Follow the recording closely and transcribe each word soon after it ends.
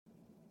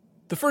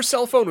The first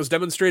cell phone was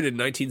demonstrated in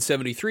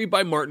 1973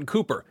 by Martin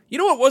Cooper. You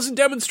know what wasn't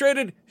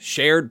demonstrated?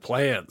 Shared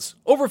plans.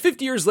 Over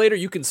 50 years later,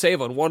 you can save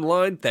on one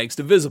line thanks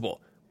to Visible.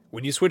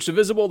 When you switch to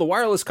Visible, the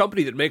wireless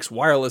company that makes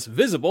wireless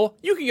visible,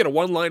 you can get a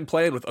one-line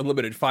plan with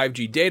unlimited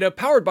 5G data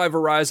powered by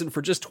Verizon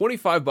for just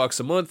 $25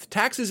 a month,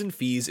 taxes and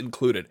fees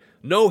included.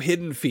 No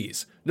hidden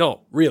fees.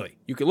 No, really.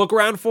 You can look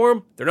around for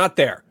them. They're not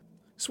there.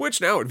 Switch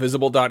now at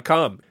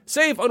Visible.com.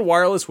 Save on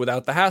wireless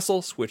without the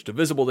hassle. Switch to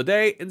Visible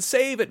today and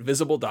save at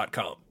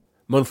Visible.com.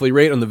 Monthly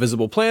rate on the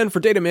Visible plan for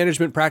data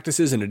management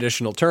practices and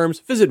additional terms.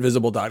 Visit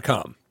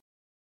Visible.com.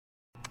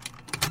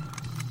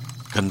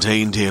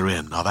 Contained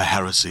herein are the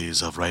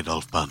heresies of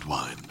Radolf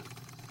Burntwine,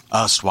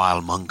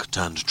 erstwhile monk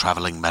turned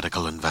traveling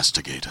medical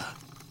investigator.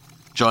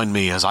 Join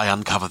me as I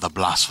uncover the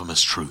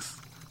blasphemous truth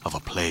of a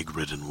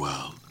plague-ridden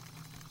world,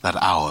 that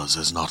ours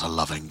is not a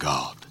loving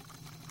God,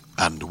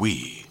 and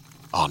we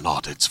are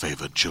not its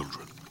favored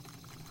children.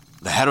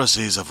 The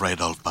heresies of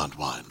Radolf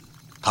Burntwine,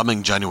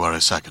 coming January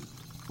 2nd,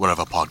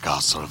 wherever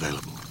podcasts are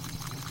available.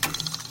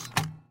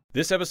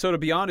 This episode of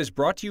Beyond is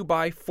brought to you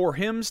by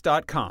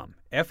forhims.com.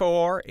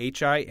 FORHIMS.com.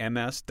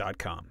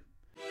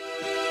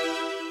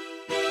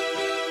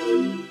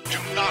 Do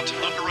not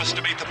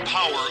underestimate the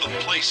power of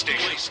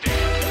PlayStation.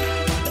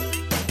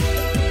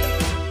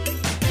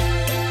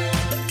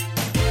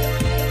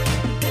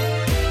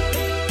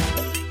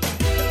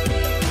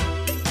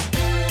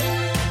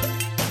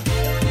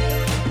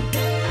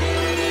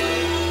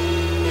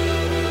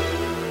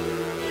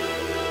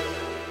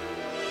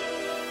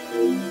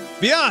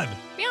 Beyond.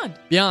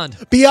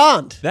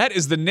 Beyond. That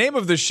is the name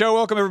of the show.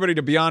 Welcome, everybody,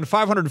 to Beyond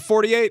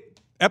 548,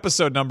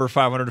 episode number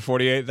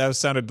 548. That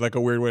sounded like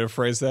a weird way to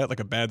phrase that, like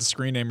a bad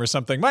screen name or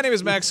something. My name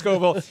is Max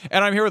Scoville,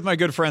 and I'm here with my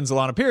good friends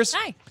Alana Pierce,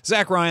 Hi.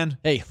 Zach Ryan,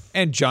 Hey.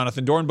 and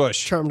Jonathan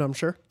Dornbush. Charmed, I'm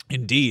sure.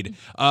 Indeed.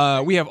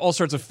 We have all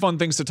sorts of fun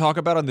things to talk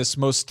about on this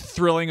most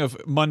thrilling of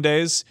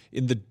Mondays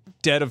in the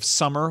dead of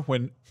summer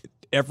when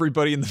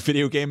everybody in the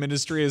video game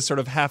industry is sort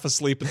of half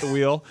asleep at the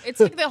wheel. It's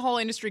like the whole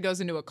industry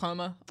goes into a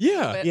coma.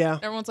 Yeah. But Yeah.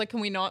 Everyone's like, can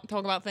we not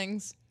talk about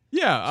things?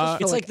 Yeah.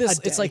 It's like this.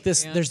 a It's like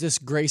this. Yeah. There's this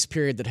grace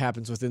period that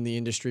happens within the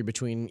industry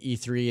between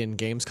E3 and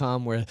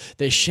Gamescom where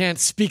they shan't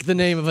speak the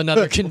name of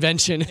another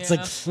convention. It's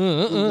like,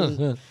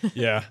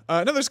 Yeah.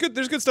 No, there's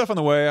good stuff on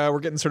the way. We're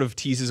getting sort of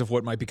teases of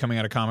what might be coming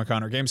out of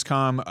Comic-Con or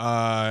Gamescom.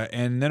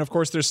 And then, of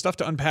course, there's stuff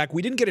to unpack.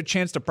 We didn't get a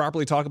chance to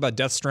properly talk about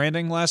Death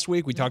Stranding last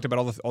week. We talked about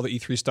all the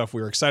E3 stuff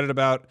we were excited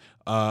about.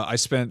 I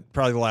spent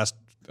probably the last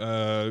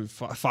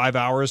 5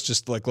 hours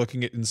just like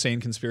looking at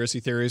insane conspiracy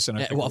theories, and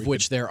of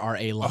which there are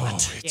a lot.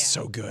 Oh, it's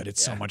so good.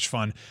 It's so much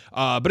fun.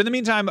 But in the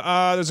meantime,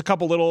 there's a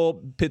couple little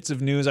bits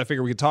of news I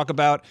figure we could talk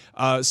about.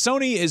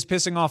 Sony is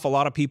pissing off a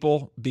lot of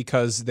people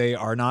because they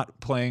are not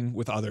playing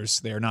with others.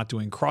 They are not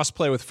doing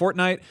cross-play with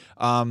Fortnite.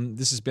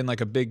 This has been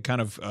like a big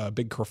kind of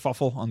big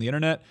kerfuffle on the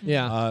internet.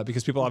 Yeah.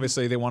 Because people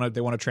obviously they want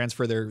to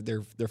transfer their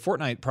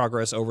Fortnite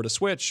progress over to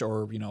Switch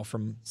or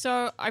from.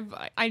 So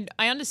I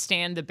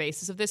understand the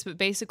basis of this, but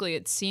basically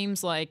it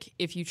seems like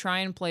if you try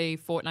and play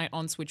Fortnite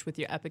on Switch with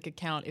your Epic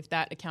account, if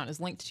that account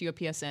is linked to your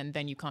PSN,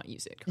 then you can't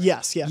use it. Correct?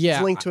 Yes. Yeah.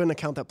 It's linked to an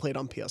account that played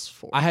on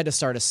PS4. I had to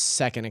start a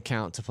second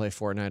account to play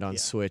Fortnite on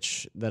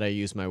Switch that I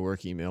use my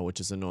work email, which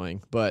is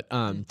annoying. But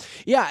I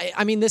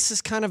mean, this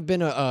has kind of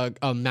been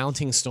a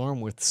mounting storm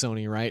with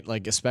Sony, right?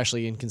 Like,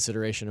 especially in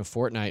consideration of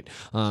Fortnite.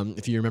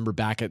 If you remember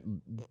back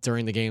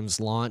during the game's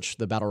launch,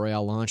 the Battle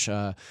Royale launch,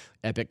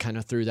 Epic kind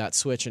of threw that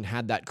switch and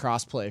had that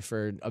crossplay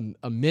for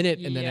a minute,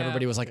 and then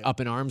everybody was like up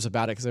in arms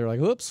about it because they were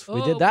like, "Oops,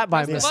 we did that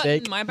by press the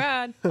mistake." button, my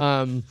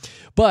bad.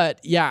 But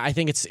yeah, I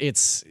think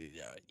it's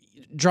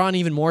drawn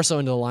even more so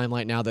into the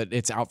limelight now that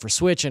it's out for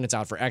Switch and it's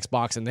out for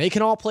Xbox, and they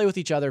can all play with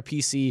each other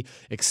PC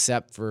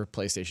except for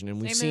PlayStation.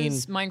 And we've Same seen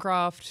as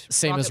Minecraft.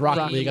 same as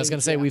Rocket League. I was going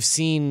to say we've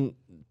seen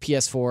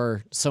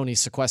PS4 Sony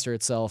sequester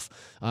itself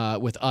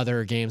with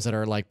other games that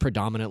are like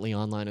predominantly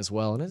online as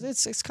well, and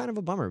it's kind of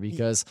a bummer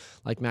because,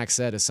 like Max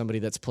said, as somebody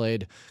that's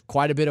played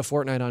quite a bit of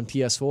Fortnite on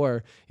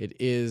PS4, it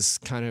is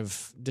kind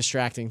of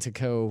distracting to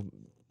go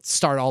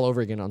start all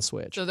over again on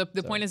Switch. So the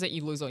point is that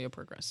you lose all your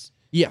progress.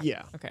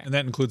 Yeah. Okay. And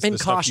that includes And the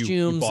stuff you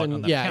costumes bought and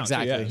on that yeah, account, too.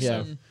 exactly.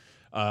 Yeah.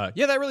 So,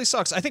 yeah, that really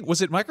sucks. I think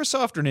was it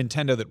Microsoft or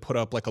Nintendo that put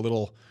up like a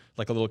little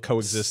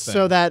coexist thing?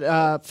 So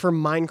that for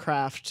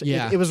Minecraft,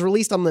 Yeah. it was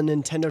released on the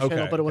Nintendo channel,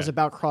 Okay, but it was okay.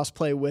 about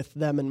crossplay with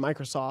them and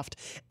Microsoft,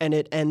 and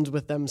it ends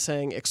with them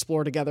saying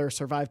 "explore together,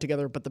 survive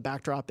together," but the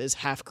backdrop is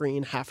half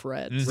green, half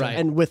red, Right.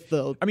 and with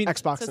the I mean,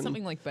 Xbox So and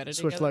something like better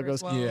Switch together logos.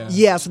 as well.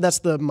 Yeah. So that's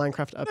the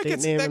Minecraft update That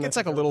gets, name. that and gets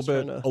I like a think little I was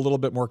bit trying a little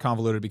bit more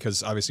convoluted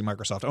because obviously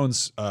Microsoft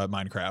owns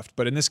Minecraft,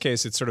 but in this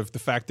case, it's sort of the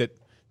fact that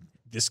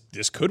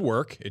this could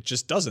work. It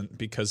just doesn't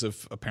because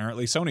of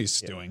apparently Sony's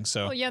doing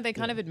so. Well, yeah, they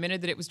kind of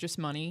admitted that it was just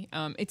money.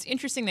 It's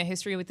interesting their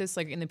history with this.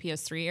 Like in the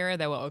PS3 era,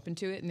 they were open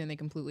to it, and then they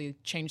completely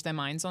changed their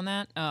minds on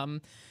that. And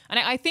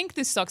I think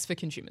this sucks for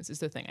consumers. Is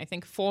the thing. I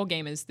think for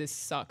gamers, this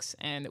sucks,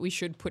 and we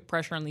should put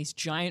pressure on these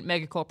giant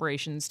mega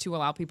corporations to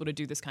allow people to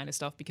do this kind of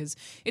stuff because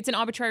it's an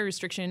arbitrary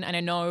restriction. And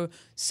I know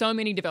so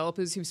many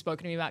developers who've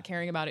spoken to me about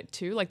caring about it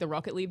too. Like the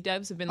Rocket League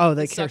devs have been. Oh, like,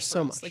 they "This care sucks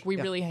so for us." much. Like we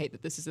Yeah. really hate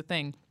that this is a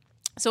thing.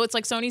 So it's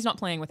like Sony's not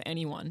playing with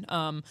anyone.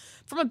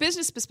 From a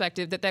business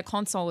perspective, that their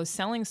console is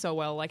selling so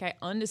well, like I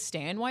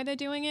understand why they're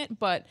doing it,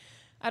 but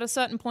at a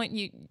certain point,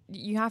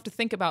 you have to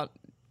think about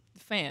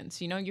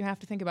fans. You have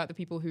to think about the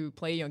people who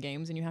play your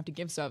games, and you have to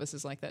give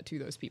services like that to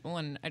those people.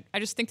 And I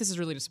just think this is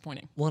really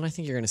disappointing. Well, and I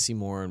think you're going to see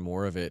more and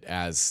more of it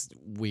as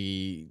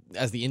the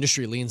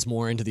industry leans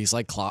more into these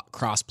like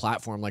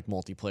cross-platform like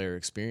multiplayer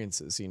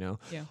experiences. Yeah.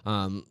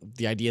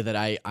 The idea that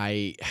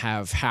I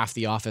have half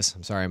the office.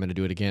 I'm sorry, I'm going to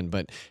do it again,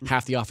 but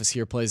half the office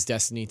here plays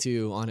Destiny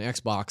 2 on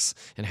Xbox,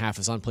 and half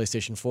is on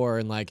PlayStation 4.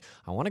 And like,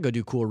 I want to go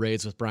do cool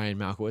raids with Brian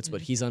Malkowitz,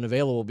 but he's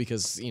unavailable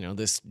because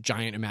this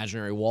giant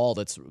imaginary wall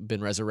that's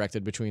been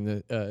resurrected between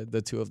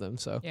the two of them.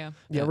 So Yeah,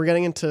 we're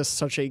getting into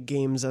such a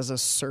games as a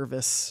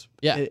service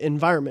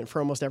environment for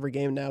almost every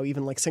game now.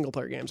 Even like single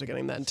player games are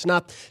getting that. And to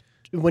not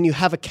when you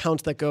have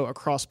accounts that go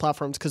across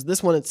platforms, because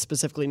this one it's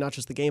specifically not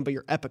just the game, but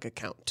your Epic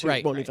account too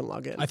won't even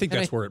log in. I think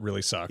that's where it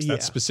really sucks.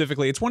 That's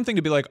specifically, it's one thing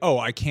to be like, oh,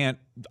 I can't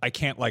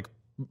like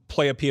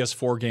play a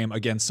PS4 game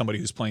against somebody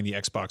who's playing the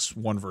Xbox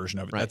One version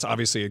of it. That's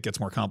obviously, it gets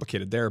more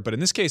complicated there. But in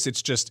this case,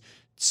 it's just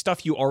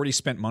stuff you already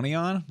spent money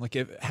on. Like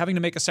having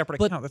to make a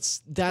separate account,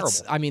 that's terrible.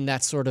 I mean,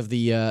 that's sort of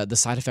the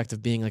side effect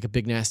of being like a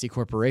big nasty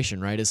corporation,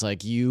 right? Is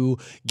like you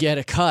get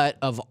a cut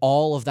of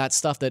all of that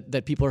stuff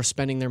that people are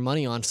spending their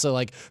money on. So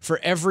like for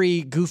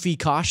every goofy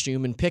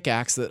costume and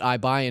pickaxe that I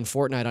buy in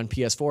Fortnite on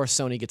PS4,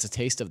 Sony gets a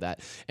taste of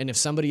that. And if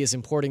somebody is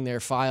importing their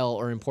file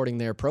or importing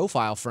their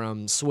profile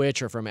from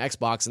Switch or from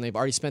Xbox, and they've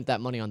already spent that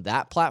money on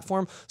that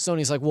platform,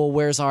 Sony's like, well,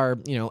 where's our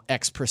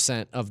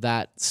X% of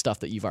that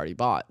stuff that you've already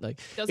bought? Like,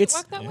 Does it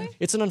work that way?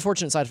 It's an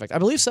unfortunate side effect. I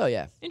believe so.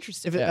 Yeah.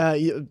 Interesting.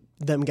 If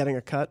them getting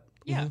a cut.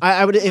 Yeah.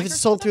 I would if it's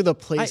sold through the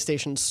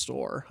PlayStation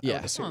Store. I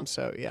would assume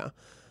so. Yeah.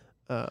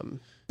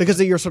 Because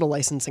you're sort of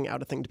licensing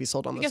out a thing to be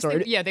sold on the store.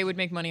 They would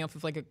make money off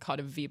of like a cut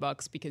of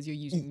V-Bucks because you're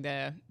using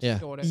their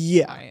store to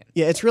buy it.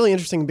 Yeah, it's really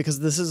interesting because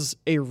this is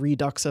a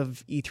redux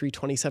of E3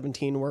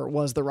 2017 where it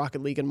was the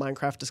Rocket League and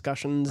Minecraft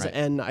discussions,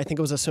 and I think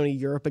it was a Sony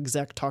Europe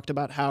exec talked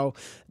about how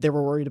they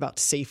were worried about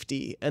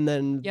safety, and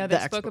then they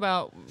spoke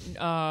about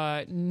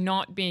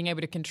not being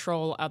able to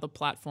control other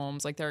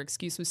platforms. Like their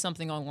excuse was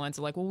something along the lines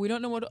of like, well, we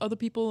don't know what other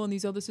people on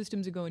these other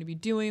systems are going to be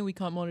doing. We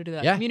can't monitor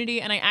that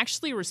community, and I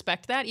actually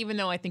respect that, even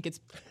though I think it's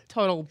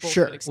total bullshit.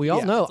 Sure. Excuse. We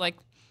all know. It's like,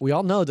 we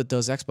all know that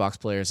those Xbox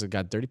players have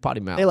got dirty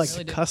potty mouths. they like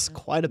to cuss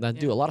quite a bit. That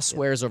do a lot of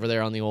swears over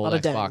there on the old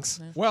of Xbox.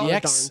 darns. Well, the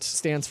X darns.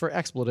 stands for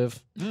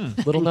expletive.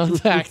 Little known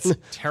fact.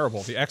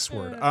 terrible, the X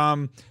word.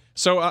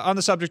 So on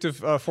the subject of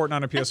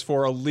Fortnite on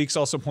PS4, leaks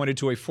also pointed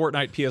to a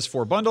Fortnite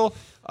PS4 bundle,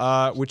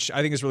 which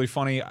I think is really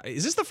funny.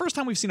 Is this the first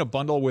time we've seen a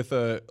bundle with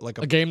a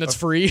game that's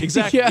free?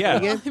 Exactly. Yeah.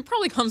 it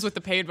probably comes with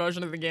the paid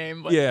version of the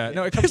game. But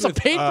No, it comes There's with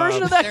a paid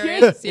version of that there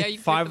game. is. Yeah, you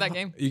can pay for that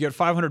game. You get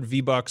 500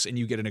 V-Bucks and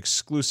you get an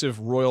exclusive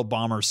Royal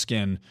Bomber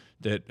skin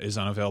that is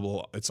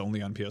unavailable. It's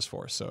only on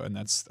PS4. So, and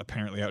that's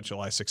apparently out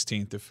July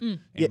 16th if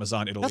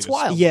Amazon Italy. That's is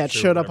wild. Yeah, it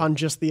sure, showed up whatever. on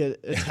just the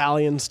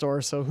Italian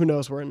store, so who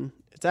knows when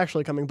it's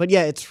actually coming. But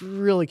yeah, it's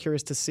really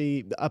curious to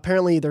see.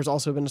 Apparently, there's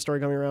also been a story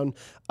going around.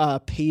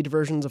 Paid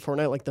versions of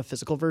Fortnite, like the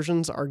physical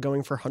versions, are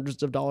going for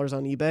hundreds of dollars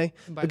on eBay.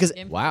 Because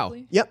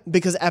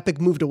because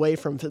Epic moved away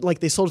from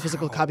they sold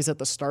physical copies at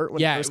the start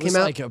when it first came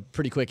out. Like a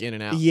pretty quick in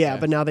and out. Yeah,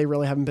 but now they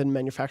really haven't been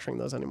manufacturing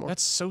those anymore.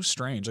 That's so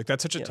strange. Like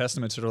that's such a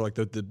testament to like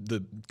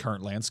the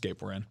current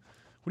landscape we're in.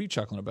 What are you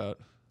chuckling about?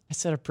 I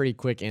said a pretty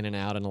quick in and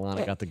out, and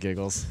Alana got the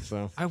giggles.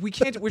 So We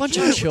can't. We're Bunch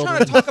of trying children.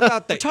 to talk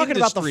about the talking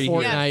about the industry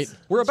here. Fortnite. Yes.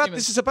 We're about.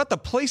 This is about the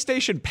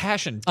PlayStation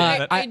passion.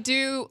 Damn it. I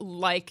do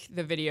like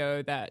the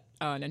video that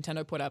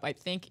Nintendo put up. I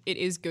think it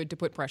is good to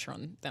put pressure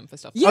on them for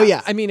stuff.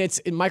 Yeah. I mean,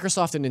 it's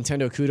Microsoft and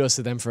Nintendo. Kudos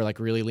to them for like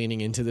really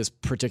leaning into this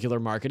particular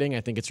marketing.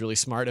 I think it's really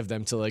smart of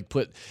them to like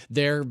put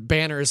their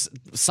banners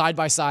side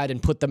by side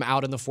and put them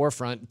out in the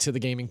forefront to the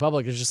gaming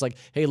public. It's just like,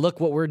 hey, look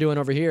what we're doing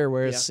over here.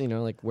 Where's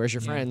where's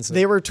your friends?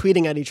 They were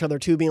tweeting at each other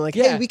too, being like,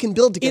 "Hey, we can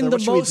build together. In the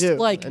what should most we do?"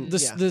 like And,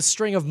 the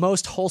string of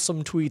most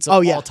wholesome tweets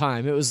of all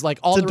time. It was like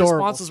all the adorable.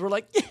 responses were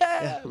like,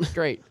 it was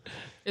great.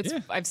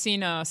 I've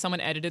seen someone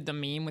edited the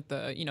meme with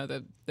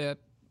the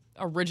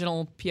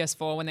original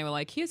PS4 when they were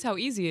like, here's how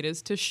easy it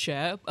is to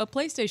share a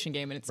PlayStation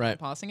game, and it's not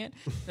passing it.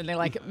 And they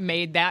like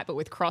made that, but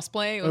with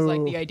crossplay. It was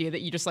like the idea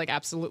that you just like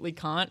absolutely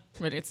can't.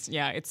 But it's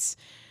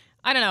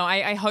I don't know.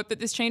 I hope that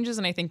this changes,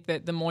 and I think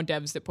that the more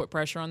devs that put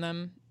pressure on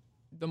them,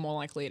 the more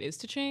likely it is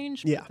to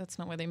change. Yeah. But that's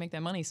not where they make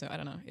their money, so I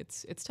don't know.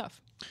 It's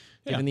tough.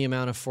 Given the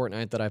amount of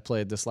Fortnite that I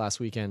played this last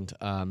weekend,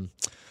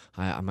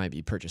 I might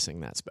be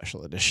purchasing that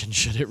special edition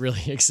should it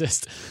really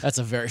exist. That's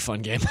a very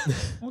fun game.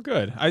 Well,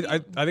 good. I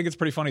think it's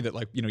pretty funny that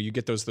like you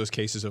get those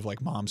cases of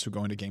like moms who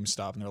go into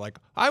GameStop and they're like,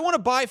 I want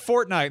to buy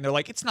Fortnite, and they're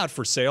like, it's not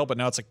for sale, but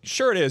now it's like,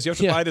 sure it is. You have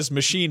to buy this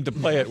machine to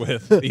play it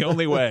with. The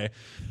only way.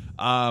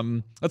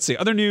 Let's see.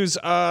 Other news.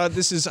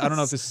 This is I don't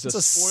know if this is It's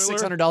a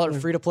spoiler.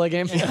 $600 free to play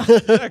game.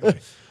 Exactly.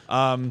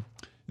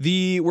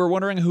 We're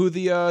wondering who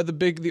the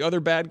other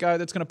bad guy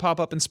that's going to pop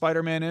up in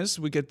Spider-Man is.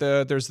 We get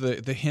there's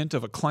the hint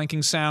of a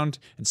clanking sound,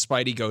 and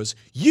Spidey goes,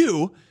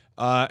 "You."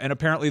 And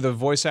apparently the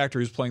voice actor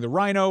who's playing the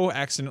Rhino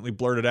accidentally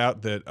blurted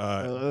out that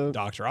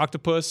Dr.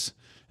 Octopus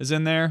is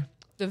in there.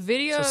 The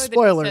video So that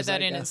spoilers, said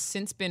that I in guess. has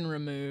since been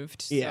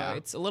removed. Yeah. So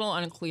it's a little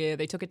unclear.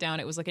 They took it down.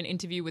 It was like an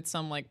interview with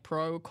some like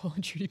pro Call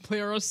of Duty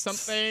player or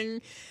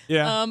something.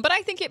 Yeah. But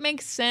I think it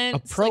makes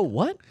sense. Pro like,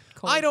 what?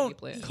 Call of I Duty don't.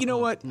 player. You know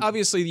what?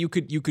 Obviously, you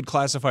could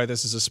classify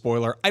this as a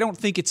spoiler. I don't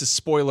think it's a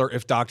spoiler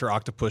if Dr.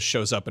 Octopus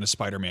shows up in a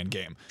Spider-Man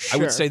game. I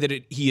would say that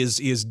he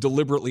is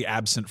deliberately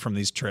absent from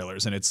these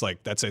trailers, and it's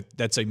like that's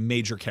a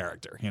major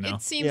character. You know.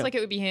 It seems like it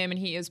would be him, and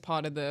he is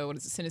part of the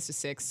Sinister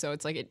Six. So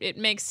it's like it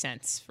makes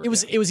sense. For It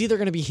was either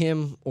going to be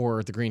him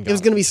or the Green It Goblin. was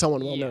going to be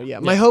someone well known, yeah.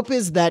 My hope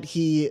is that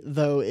he,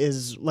 though,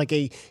 is like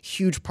a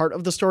huge part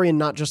of the story and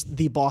not just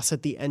the boss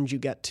at the end you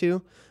get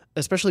to,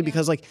 especially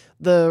because like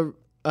the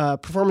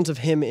performance of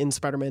him in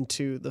Spider-Man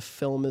 2, the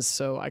film, is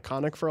so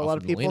iconic for a lot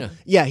of people. Molina.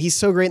 Yeah, he's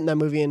so great in that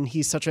movie, and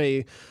he's such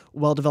a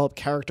well-developed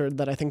character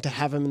that I think to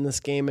have him in this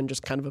game and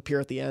just kind of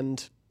appear at the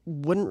end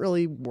wouldn't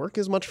really work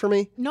as much for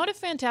me. Not a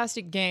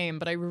fantastic game,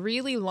 but I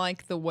really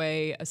like the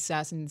way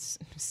Assassin's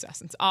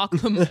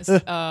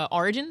Arkham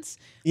Origins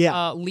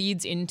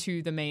leads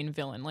into the main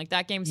villain. Like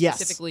that game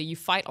specifically, you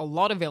fight a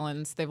lot of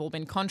villains. They've all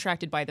been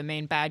contracted by the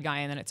main bad guy,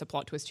 and then it's a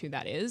plot twist who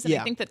that is. And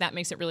I think that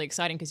makes it really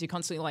exciting because you're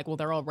constantly like, well,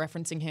 they're all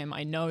referencing him.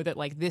 I know that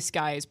like this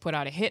guy has put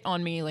out a hit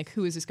on me. Like,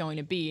 who is this going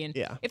to be? And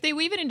if they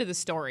weave it into the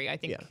story, I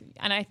think,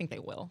 and I think they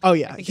will. Oh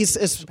yeah,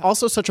 he's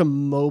also such a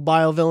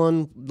mobile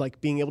villain,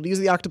 like being able to use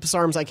the octopus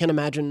arms. I can't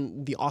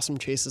imagine the awesome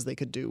chases they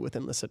could do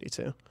within the city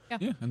too.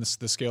 Yeah, and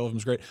the scale of them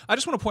is great. I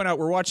just want to point out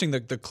we're watching the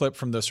clip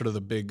from the sort of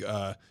the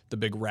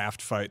big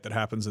raft fight that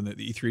happens in the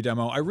E3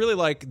 demo. I really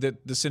like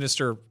that the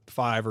Sinister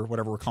Five or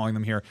whatever we're calling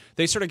them here.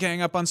 They sort of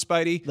gang up on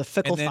Spidey. The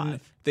Fickle and then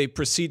Five. They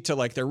proceed to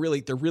like they're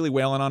really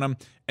wailing on him,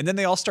 and then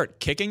they all start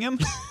kicking him.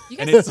 You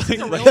And guys it's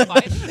think like, it's a real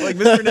fight? like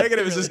Mr.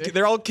 Negative is just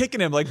they're all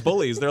kicking him like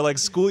bullies. They're like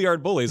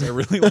schoolyard bullies. I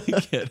really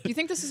like it. Do you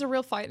think this is a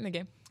real fight in the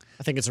game?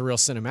 I think it's a real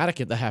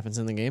cinematic that happens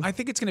in the game. I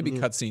think it's going to be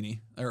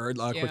cutscene or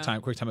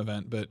quick time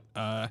event, but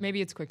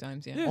Maybe it's quick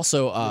times. Yeah.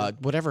 Also,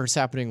 whatever's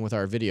happening with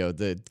our video,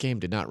 the game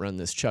did not run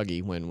this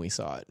chuggy when we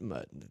saw it.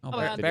 But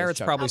Barrett's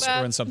probably How bad?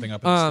 stirring something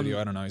up in the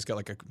studio. I don't know. He's got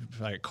like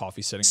a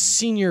coffee sitting.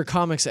 Senior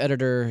comics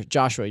editor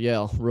Joshua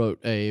Yale wrote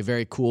a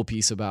very cool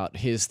piece about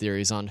his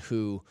theories on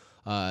who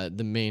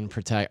the main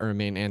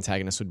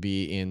antagonist would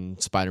be in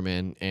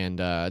Spider-Man, and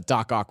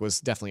Doc Ock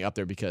was definitely up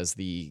there because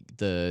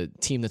the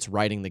team that's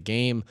writing the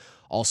game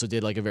also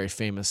did like a very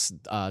famous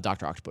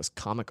Dr. Octopus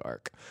comic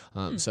arc.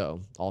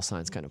 So all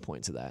signs kind of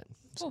point to that.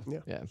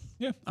 Cool.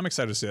 Yeah, I'm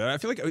excited to see that. I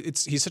feel like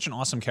he's such an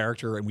awesome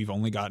character, and we've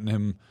only gotten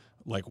him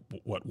like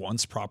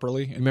once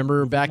properly.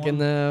 Remember back in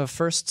the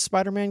first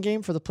Spider-Man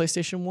game for the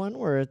PlayStation 1,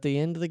 where at the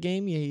end of the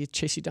game he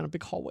chased you down a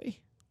big hallway?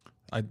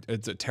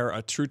 It's a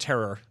true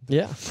terror.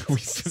 Yeah,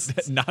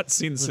 We've not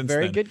seen since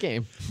very then. good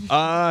game.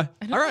 I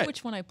don't all know right.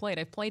 which one I played.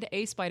 I've played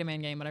a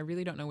Spider-Man game, but I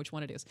really don't know which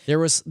one it is. There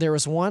was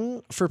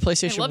one for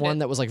PlayStation loved 1 it.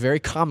 that was like very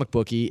comic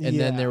booky, and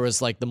then Yeah. there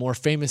was like the more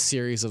famous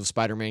series of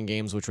Spider-Man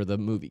games, which were the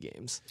movie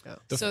games.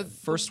 The So-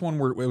 first one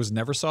it was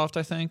Neversoft,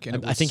 I think.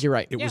 And I think you're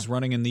right. It was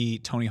running in the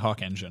Tony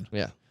Hawk engine.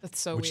 Yeah.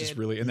 That's so Which weird. is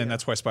really, and then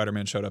that's why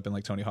Spider-Man showed up in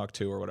like Tony Hawk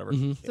 2 or whatever.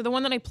 So the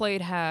one that I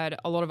played had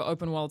a lot of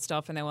open world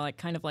stuff, and they were like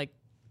kind of like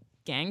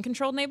gang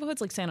controlled neighborhoods,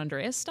 like San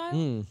Andreas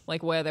style,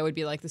 like where there would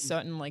be like the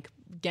certain like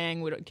gang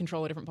would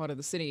control a different part of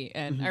the city.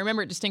 And I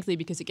remember it distinctly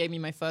because it gave me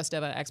my first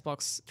ever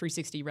Xbox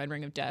 360 Red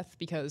Ring of Death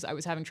because I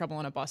was having trouble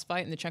on a boss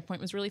fight and the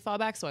checkpoint was really far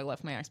back, so I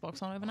left my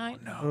Xbox on overnight.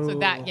 So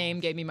that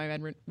game gave me my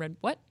red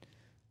what?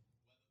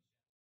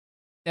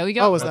 There we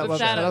go. Oh, was that Web of what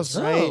that Shadows.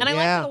 was? Right. And I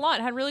yeah. liked it a lot.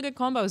 It had really good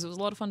combos. It was a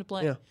lot of fun to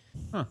play. Yeah.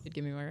 It'd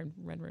give me my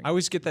red ring. I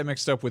always get that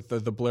mixed up with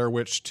the Blair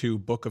Witch 2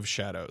 Book of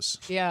Shadows.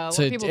 Yeah, a lot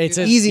So of people it's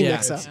do a that. Easy yeah,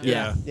 mix up.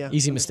 Yeah. Yeah.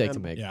 Easy mistake to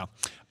make. Yeah.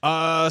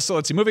 So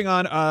let's see. Moving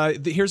on.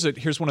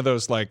 Here's one of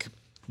those like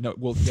no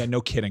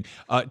kidding.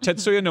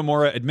 Tetsuya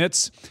Nomura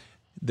admits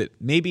that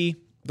maybe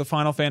the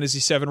Final Fantasy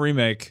VII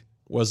remake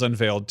was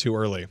unveiled too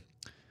early.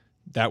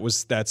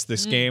 That's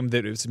this game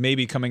that is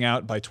maybe coming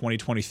out by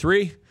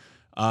 2023.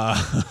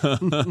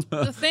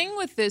 The thing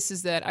with this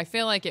is that I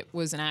feel like it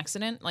was an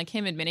accident. Like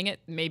him admitting it,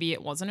 maybe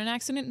it wasn't an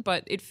accident,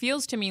 but it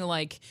feels to me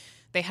like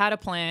they had a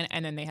plan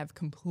and then they have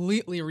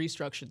completely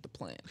restructured the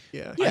plan.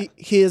 Yeah.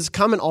 His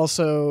comment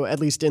also, at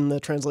least in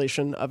the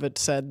translation of it,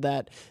 said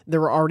that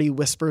there were already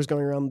whispers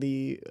going around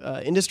the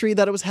industry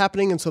that it was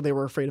happening, and so they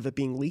were afraid of it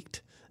being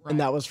leaked. And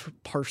that was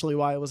partially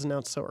why it was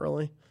announced so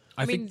early.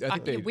 I mean,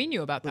 we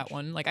knew about that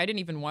one. Like, I didn't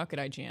even work at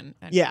IGN.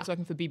 I Yeah. was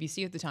working for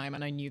BBC at the time,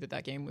 and I knew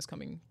that game was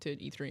coming to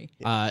E3.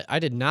 I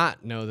did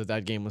not know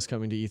that game was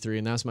coming to E3,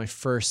 and that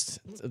was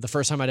the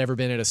first time I'd ever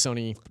been at a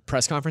Sony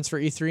press conference for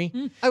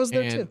E3. I was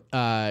there And, too.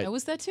 I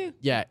was that too.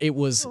 Yeah, it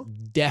was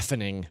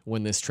deafening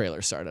when this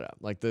trailer started up.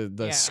 Like the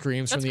Yeah.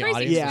 screams That's from the crazy.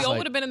 audience. Yeah. We was all like-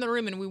 would have been in the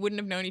room, and we wouldn't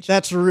have known each other.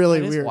 That's really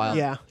That is weird. wild.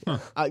 Yeah.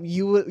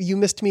 You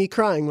missed me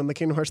crying when the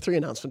Kingdom Hearts 3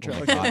 announcement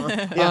trailer came on.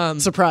 Yeah.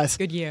 Surprise.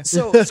 Good year.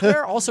 So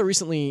Square also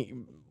recently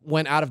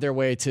went out of their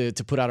way to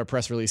put out a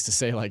press release to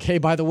say like, hey,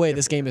 by the way,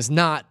 this game is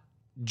not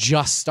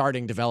just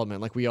starting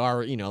development. Like we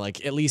are,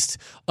 like at least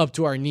up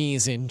to our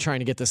knees in trying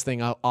to get this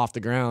thing off the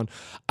ground.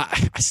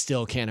 I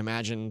still can't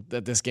imagine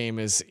that this game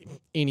is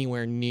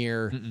anywhere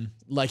near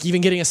like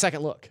even getting a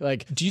second look.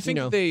 Like, do you think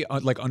they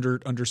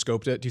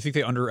underscoped it? Do you think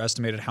they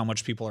underestimated how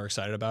much people are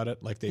excited about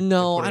it? Like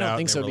No, I don't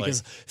think so,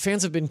 because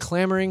fans have been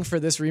clamoring for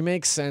this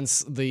remake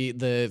since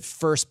the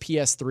first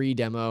PS3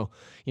 demo.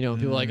 People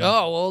were like,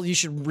 oh, well, you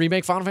should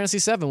remake Final Fantasy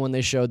VII when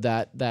they showed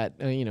that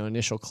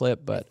initial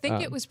clip. But I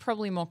think it was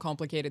probably more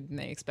complicated than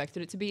they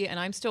expected it to be, and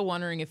I'm still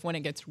wondering if when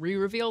it gets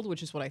re-revealed,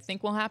 which is what I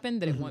think will happen,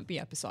 that it won't be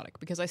episodic,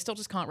 because I still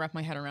just can't wrap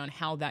my head around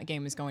how that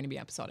game is going to be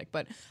episodic.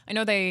 But I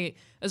know they,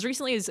 as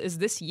recently as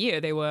this year,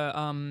 they were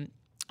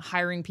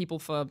hiring people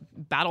for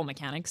battle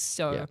mechanics,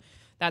 so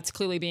that's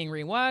clearly being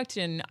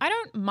reworked. And I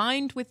don't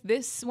mind with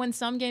this when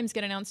some games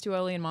get announced too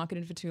early and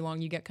marketed for too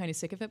long, you get kind of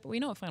sick of it. But we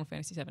know what Final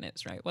Fantasy VII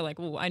is, right? We're like,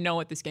 well, I know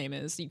what this game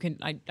is.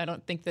 I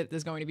don't think that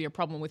there's going to be a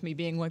problem with me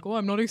being like, oh,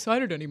 I'm not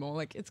excited anymore.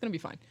 Like, it's going to be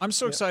fine. I'm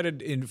so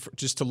excited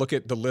just to look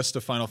at the list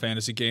of Final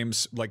Fantasy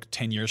games like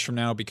 10 years from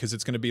now, because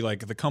it's going to be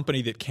like the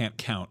company that can't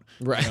count.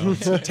 Right.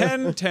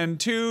 10, 10,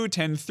 2,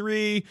 10,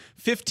 3,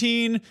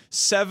 15,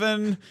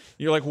 7.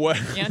 You're like, what?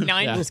 Yeah,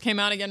 9 just came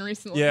out again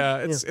recently.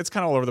 Yeah, it's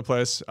kind of all over the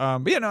place.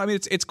 But yeah, no, I mean,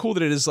 it's cool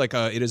that it is like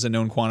it is a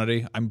known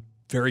quantity. I'm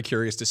very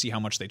curious to see how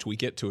much they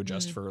tweak it to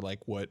adjust for like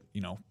what,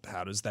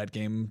 how does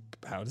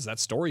that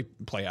story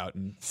play out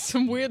in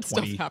some weird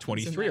stuff happens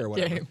 23 in or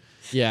whatever. game.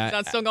 Yeah. Is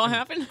that still going to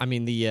happen? I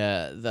mean,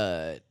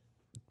 the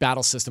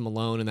battle system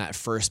alone in that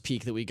first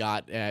peak that we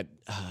got at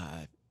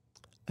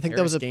I think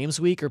that was a Games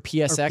Week or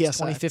PSX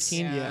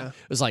 2015. Yeah. It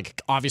was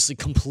like obviously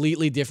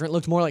completely different.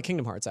 Looked more like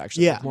Kingdom Hearts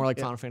actually. Yeah. Looked more like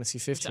Final Fantasy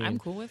 15. I'm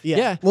cool with.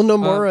 Yeah. Well,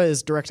 Nomura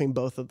is directing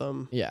both of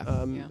them.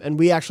 Yeah. And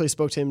we actually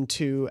spoke to him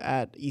too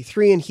at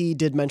E3, and he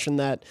did mention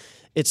that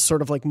it's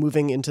sort of like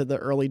moving into the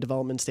early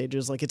development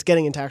stages, like it's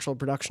getting into actual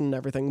production and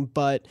everything.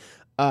 But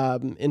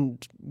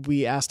and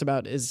we asked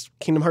about is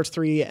Kingdom Hearts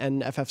 3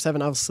 and FF7,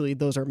 obviously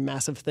those are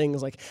massive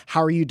things. Like,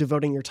 how are you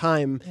devoting your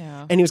time?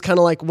 Yeah. And he was kind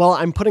of like, well,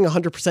 I'm putting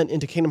 100%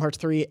 into Kingdom Hearts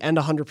 3 and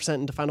 100%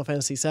 into Final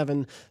Fantasy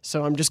 7.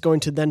 So I'm just going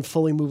to then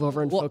fully move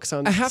over and focus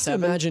on I have 7.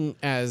 to imagine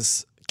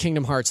as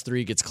Kingdom Hearts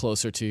 3 gets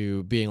closer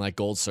to being like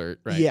Gold Cert,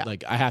 right? Yeah.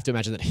 Like I have to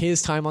imagine that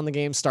his time on the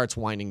game starts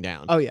winding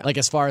down. Oh, yeah. Like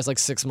as far as like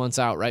 6 months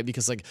out, right?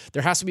 Because like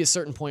there has to be a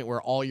certain point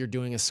where all you're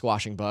doing is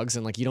squashing bugs,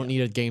 and like you don't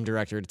need a game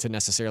director to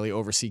necessarily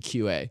oversee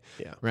QA.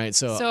 Yeah. Right.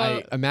 So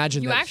I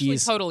imagine you that actually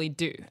he's totally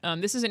do.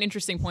 This is an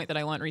interesting point that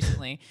I learned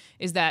recently,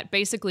 is that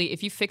basically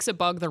if you fix a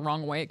bug the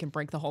wrong way, it can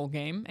break the whole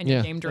game. And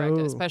your game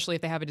director, especially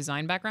if they have a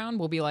design background,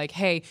 will be like,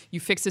 hey, you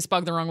fixed this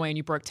bug the wrong way and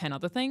you broke 10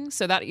 other things.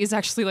 So that is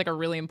actually like a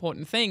really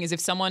important thing, is if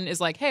someone is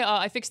like, hey,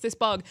 I fixed this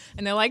bug,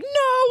 and they're like,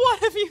 no, what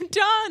have you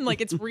done? Like,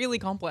 it's really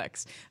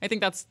complex. I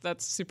think that's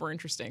super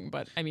interesting.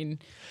 But I mean,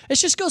 it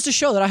just goes to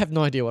show that I have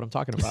no idea what I'm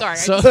talking about. sorry,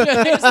 So-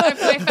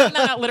 I found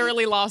that out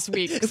literally last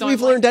week. If So we've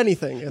I'm like, learned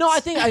anything. No, I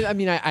think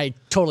I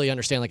totally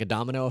understand like a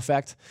domino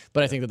effect,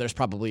 but I think that there's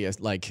probably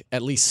like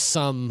at least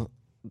some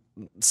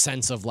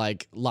sense of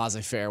like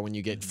laissez-faire when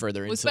you get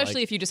further into especially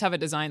like, if you just have a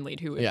design lead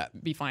who would Yeah.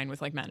 be fine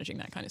with like managing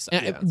that kind of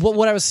stuff. And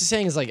what I was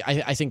saying is like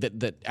I think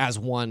that as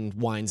one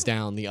winds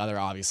down, the other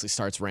obviously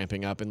starts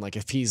ramping up, and like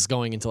if he's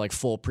going into like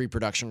full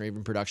pre-production or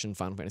even production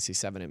Final Fantasy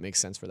VII, it makes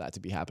sense for that to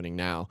be happening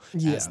now.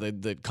 Yeah. As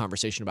the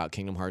conversation about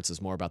Kingdom Hearts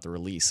is more about the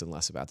release and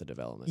less about the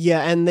development.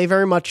 Yeah, and they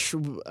very much,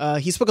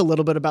 he spoke a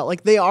little bit about,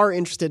 like, they are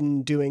interested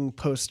in doing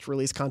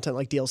post-release content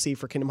like DLC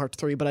for Kingdom Hearts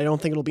 3, but I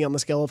don't think it'll be on the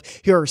scale of,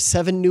 here are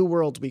 7 new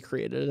worlds we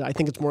created. I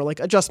think it's more like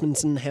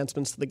adjustments and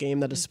enhancements to the game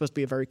that is supposed to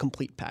be a very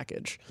complete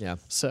package. Yeah.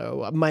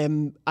 So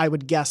I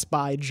would guess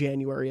by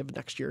January of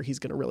next year, he's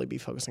going to really be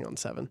focusing on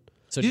 7.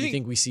 So do you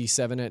think we see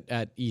 7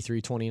 at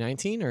E3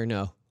 2019 or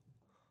no?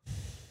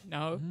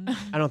 No.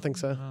 I don't think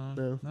so.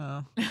 No.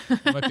 No,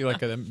 it might be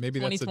like maybe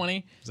that's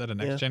 2020. is that a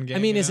next gen game? I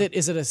mean, you is know?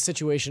 it a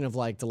situation of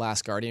like The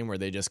Last Guardian where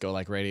they just go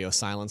like radio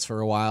silence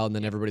for a while, and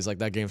then everybody's like,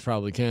 that game's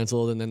probably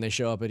canceled, and then they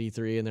show up at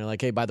E3 and they're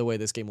like, hey, by the way,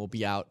 this game will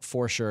be out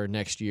for sure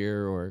next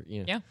year, or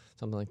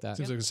something like that.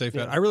 Seems like a safe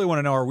bet. I really want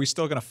to know: are we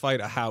still going to fight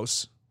a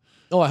house?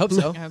 Oh, I hope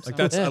so. I hope so. Like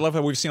that's. Yeah. I love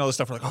how we've seen all this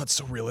stuff. We're like, oh, it's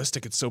so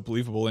realistic, it's so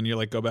believable, and you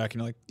like go back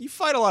and you're like, you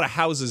fight a lot of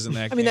houses in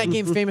that. I mean, that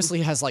game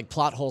famously has like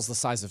plot holes the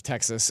size of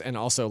Texas and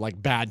also like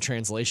bad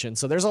translation.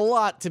 So there's a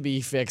lot to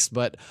be fixed,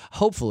 but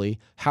hopefully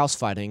house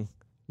fighting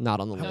not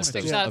on the list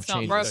of That's not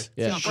changes. broke. It's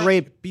Yeah. not broke.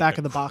 Great Beat back the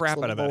of the box. crap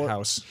out little of that bullet.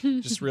 house.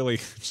 just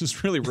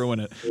really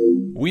ruin it.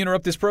 We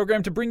interrupt this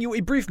program to bring you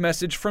a brief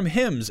message from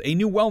Hims, a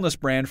new wellness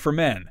brand for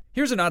men.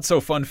 Here's a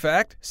not-so-fun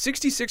fact.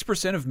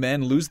 66% of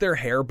men lose their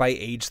hair by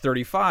age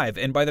 35,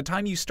 and by the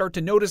time you start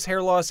to notice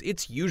hair loss,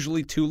 it's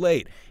usually too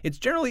late. It's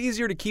generally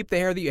easier to keep the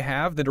hair that you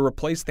have than to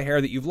replace the hair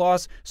that you've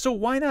lost, so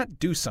why not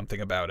do something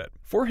about it?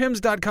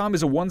 ForHims.com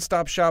is a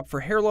one-stop shop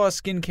for hair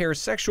loss, skincare,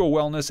 sexual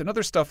wellness, and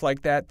other stuff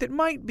like that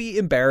might be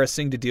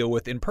embarrassing to deal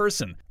with in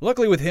person.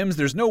 Luckily with Hims,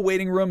 there's no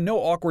waiting room, no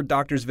awkward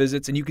doctor's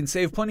visits, and you can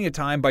save plenty of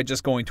time by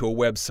just going to a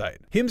website.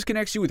 Hims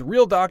connects you with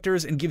real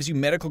doctors and gives you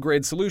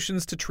medical-grade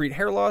solutions to treat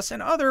hair loss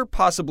and other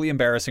possibly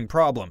embarrassing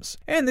problems.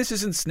 And this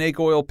isn't snake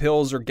oil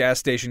pills or gas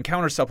station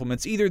counter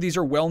supplements either. These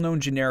are well-known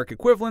generic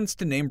equivalents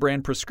to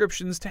name-brand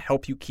prescriptions to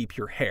help you keep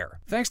your hair.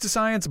 Thanks to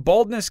science,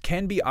 baldness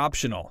can be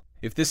optional.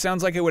 If this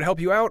sounds like it would help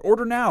you out,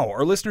 order now.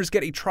 Our listeners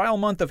get a trial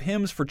month of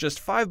Hims for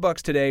just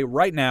 $5 today,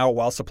 right now,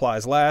 while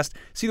supplies last.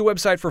 See the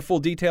website for full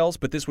details,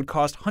 but this would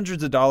cost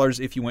hundreds of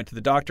dollars if you went to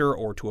the doctor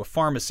or to a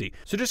pharmacy.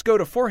 So just go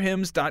to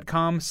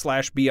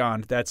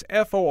forhims.com/beyond. That's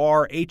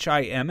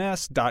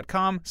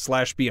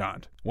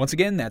forhims.com/beyond. Once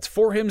again, that's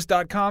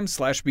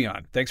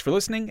forhims.com/beyond. Thanks for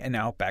listening, and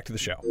now back to the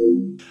show.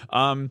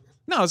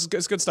 No, it's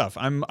good stuff.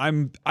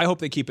 I hope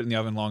they keep it in the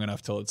oven long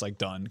enough till it's like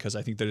done, because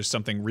I think there's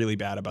something really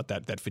bad about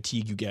that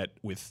fatigue you get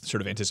with sort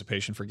of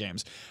anticipation for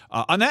games.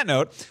 On that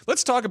note,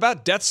 let's talk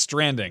about Death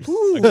Stranding,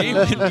 a game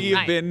that we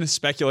have been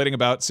speculating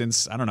about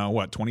since, I don't know,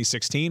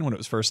 2016 when it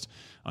was first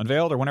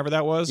unveiled or whenever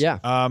that was.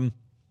 Yeah.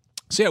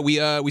 So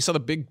yeah, we saw the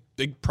big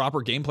proper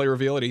gameplay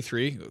reveal at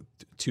E3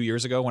 2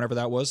 years ago, whenever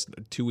that was,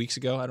 2 weeks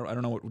ago. I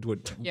don't know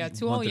what. Yeah,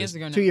 2 whole years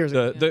ago now. 2 years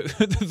ago.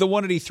 The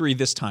one at E3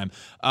 this time,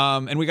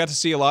 and we got to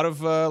see a lot of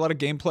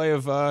gameplay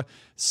of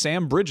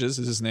Sam Bridges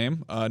is his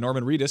name,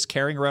 Norman Reedus,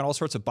 carrying around all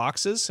sorts of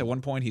boxes. At one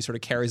point, he sort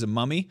of carries a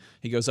mummy.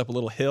 He goes up a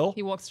little hill.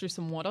 He walks through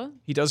some water.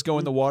 He does go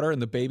in the water, and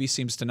the baby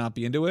seems to not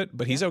be into it,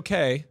 but he's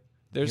okay.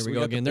 Here we go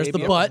got again. There's the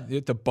baby butt.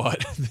 up- The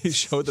butt. They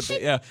showed the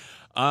yeah.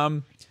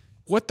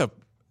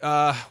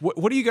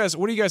 What do you guys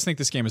think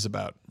this game is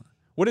about?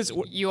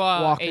 You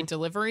are Walking. a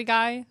delivery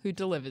guy who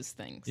delivers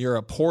things. You're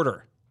a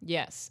porter.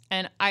 Yes.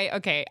 And I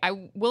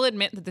will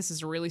admit that this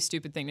is a really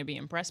stupid thing to be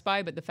impressed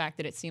by, but the fact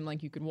that it seemed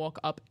like you could walk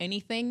up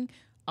anything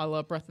a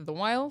la Breath of the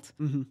Wild,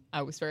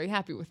 I was very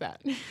happy with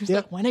that. It's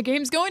like, when a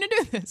game's going to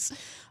do this?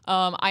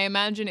 I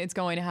imagine it's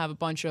going to have a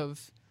bunch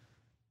of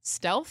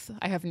stealth.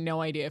 I have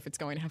no idea if it's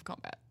going to have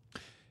combat.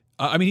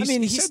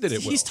 He said that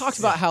it will. He's talked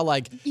about how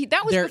That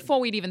was there- before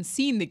we'd even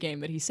seen the game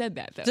that he said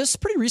that, though. Just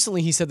pretty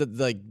recently, he said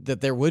that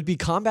there would be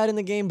combat in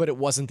the game, but it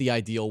wasn't the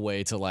ideal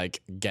way to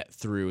get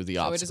through the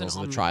So it isn't obstacles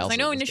and on- the trials. 'cause I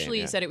know of this initially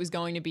game, he said it was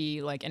going to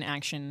be like an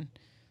action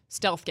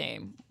stealth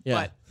game,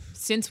 Yeah. but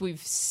since we've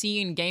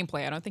seen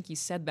gameplay, I don't think he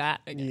said that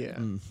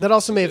again. Yeah. That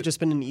also may have just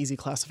been an easy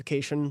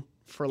classification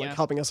for Yeah.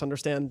 helping us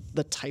understand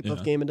the type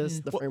of game it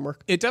is, the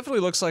framework. It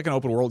definitely looks like an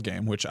open world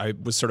game, which I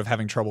was sort of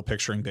having trouble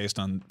picturing based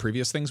on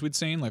previous things we'd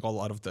seen. Like a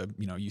lot of the,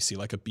 you see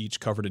like a beach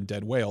covered in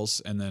dead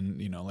whales, and then,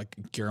 like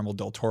Guillermo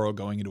del Toro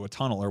going into a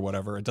tunnel or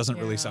whatever. It doesn't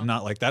really, I'm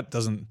not like,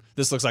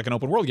 this looks like an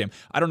open world game.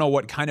 I don't know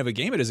what kind of a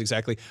game it is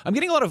exactly. I'm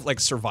getting a lot of like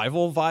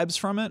survival vibes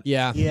from it.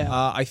 Yeah.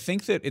 I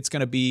think that it's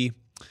going to be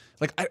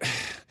like,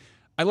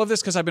 I love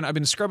this because I've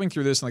been scrubbing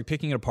through this and like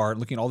picking it apart,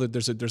 looking at all the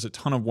there's a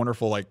ton of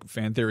wonderful like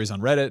fan theories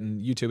on Reddit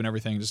and YouTube and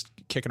everything, just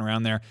kicking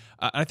around there.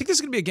 And I think this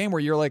is gonna be a game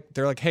where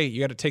they're like, hey, you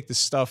got to take this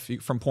stuff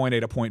from point A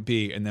to point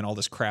B, and then all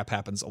this crap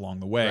happens along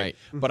the way. Right.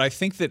 But I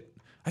think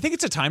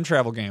it's a time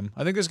travel game.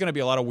 I think there's going to be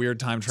a lot of weird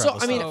time travel.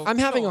 So I mean, stuff. I'm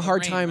having a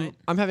hard rain, time. right?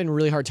 I'm having a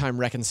really hard time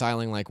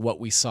reconciling like what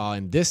we saw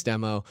in this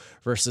demo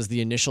versus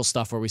the initial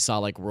stuff where we saw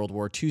like World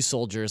War II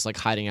soldiers like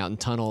hiding out in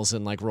tunnels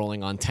and like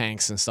rolling on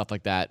tanks and stuff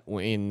like that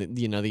in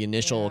the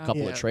initial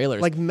couple of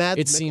trailers. Like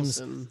Mads it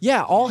seems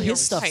Mikkelsen. all his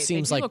stuff right. They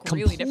seems do like look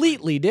really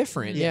completely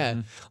different.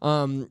 Yeah.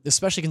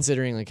 Especially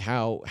considering like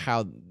how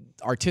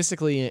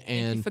artistically Thank you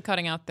and for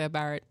cutting out there,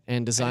 Barrett.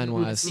 and design I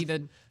didn't wise. see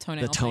the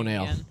toenail. The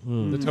toenail. Thing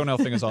again. The toenail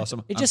thing is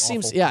awesome. It just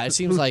I'm seems, awful. it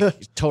seems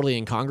like totally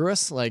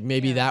incongruous. Like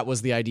maybe that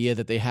was the idea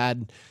that they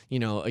had,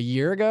 a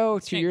year ago,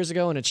 2 years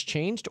ago, and it's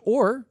changed.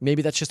 Or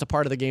maybe that's just a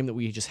part of the game that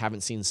we just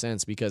haven't seen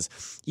since. Because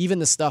even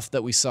the stuff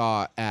that we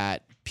saw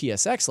at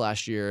PSX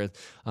last year,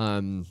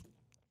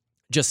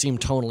 just seemed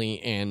tonally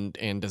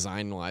and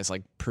design wise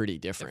like pretty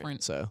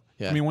different. So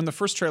yeah, I mean, when the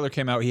first trailer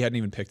came out, he hadn't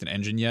even picked an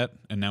engine yet,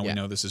 and now we Yeah.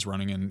 know this is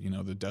running in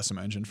the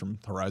Decima engine from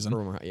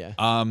Horizon. yeah,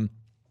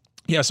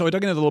 Yeah, so I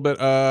dug into it a little bit.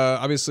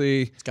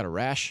 Obviously, it's got a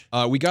rash.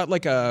 we got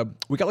like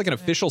an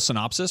official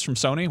synopsis from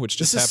Sony, which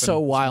just This is happened. so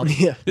wild.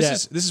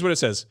 This is what it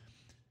says.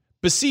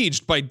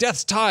 Besieged by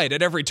death's tide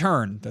at every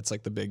turn. That's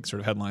like the big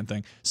sort of headline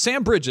thing.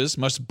 Sam Bridges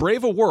must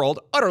brave a world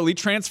utterly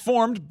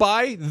transformed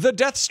by the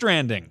Death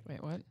Stranding.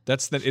 Wait, what?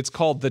 It's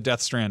called the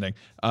Death Stranding.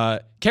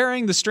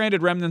 Carrying the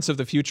stranded remnants of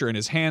the future in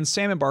his hands,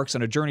 Sam embarks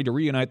on a journey to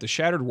reunite the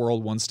shattered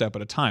world one step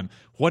at a time.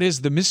 What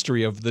is the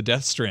mystery of the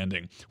Death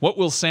Stranding? What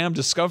will Sam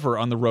discover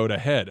on the road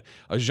ahead?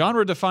 A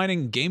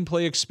genre-defining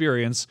gameplay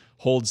experience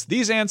holds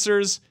these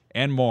answers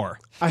and more.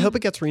 I hope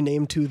it gets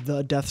renamed to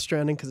The Death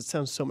Stranding because it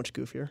sounds so much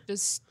goofier.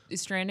 Is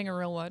Stranding a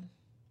real word?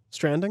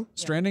 Stranding?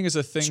 Stranding is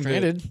a thing.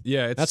 Stranded.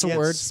 That's a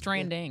word.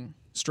 Stranding.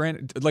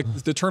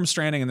 Like the term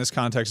stranding in this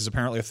context is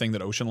apparently a thing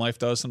that ocean life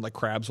does, and like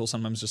crabs will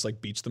sometimes just like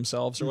beach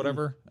themselves or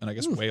whatever, and I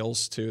guess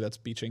whales too. That's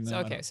beaching them. So,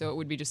 okay, so it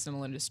would be just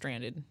similar to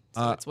Stranded.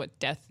 So that's what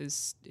death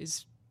is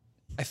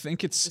I think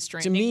the it's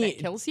stranding me- that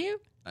kills you?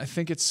 I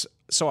think it's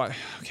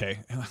okay.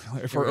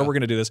 If we're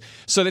going to do this,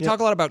 so they talk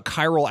a lot about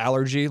chiral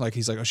allergy. Like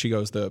he's like, she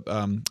goes,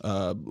 Leia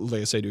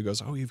Seydoux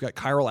goes, oh, you've got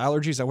chiral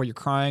allergy. Is that why you're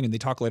crying? And they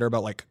talk later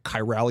about like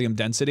chiralium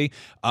density.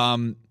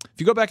 If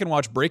you go back and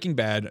watch Breaking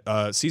Bad,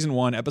 season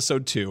 1,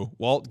 episode 2,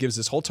 Walt gives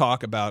this whole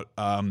talk about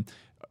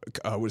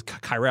with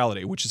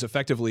chirality, which is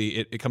effectively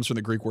it comes from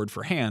the Greek word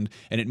for hand,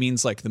 and it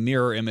means like the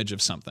mirror image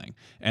of something,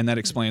 and that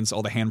explains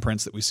all the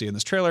handprints that we see in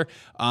this trailer.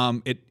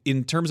 It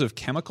in terms of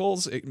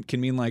chemicals, it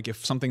can mean like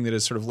if something that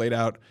is sort of laid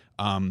out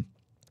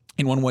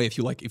in one way, if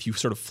you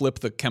sort of flip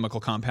the chemical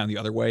compound the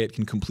other way, it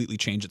can completely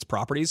change its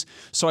properties.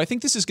 So I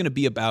think this is going to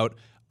be about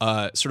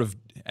sort of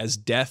as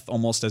death,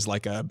 almost as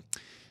like a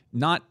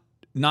not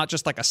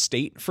just like a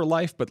state for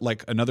life, but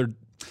like another.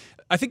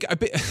 I think I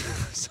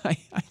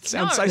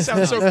sound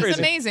so crazy. It's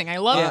amazing. I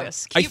love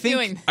this. Keep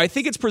doing. I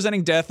think it's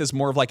presenting death as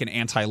more of like an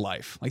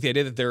anti-life, like the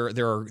idea that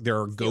there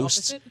are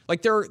ghosts,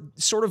 like they're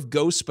sort of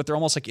ghosts, but they're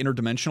almost like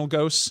interdimensional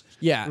ghosts.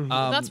 Yeah,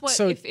 that's what.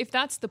 If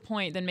that's the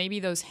point, then maybe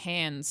those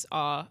hands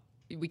are.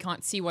 We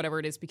can't see whatever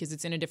it is because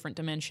it's in a different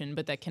dimension,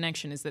 but that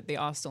connection is that they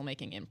are still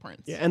making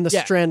imprints. Yeah, and the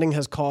stranding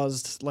has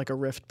caused like a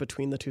rift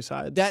between the two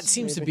sides. That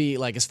seems to be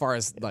like, as far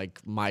as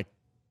like my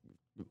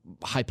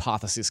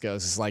hypothesis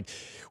goes, is like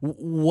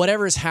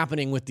whatever is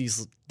happening with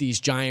these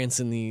giants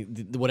and the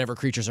whatever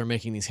creatures are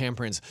making these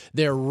handprints,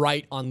 they're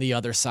right on the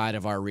other side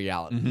of our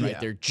reality, right?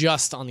 They're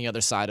just on the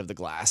other side of the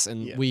glass,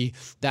 and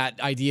that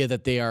idea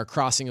that they are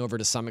crossing over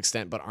to some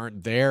extent but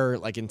aren't there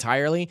like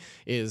entirely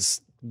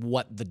is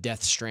what the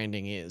Death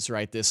Stranding is,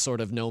 right? This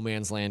sort of no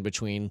man's land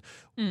between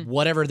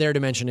whatever their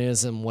dimension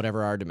is and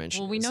whatever our dimension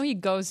is. Well, we know he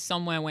goes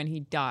somewhere when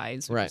he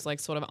dies, which Right. is like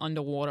sort of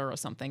underwater or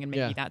something, and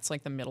maybe that's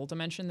like the middle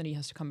dimension that he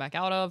has to come back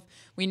out of.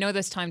 We know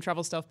this time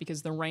travel stuff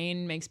because the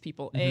rain makes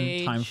people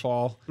age. Time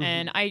fall.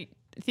 And I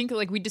think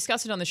like we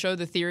discussed it on the show,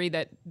 the theory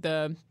that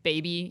the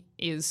baby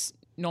is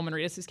Norman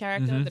Reedus'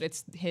 character, that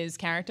it's his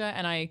character,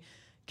 and I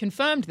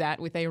confirmed that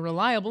with a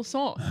reliable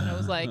source. And I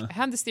was like, I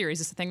have this theory. Is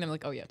this a thing? And I'm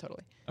like, oh yeah,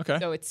 totally. Okay.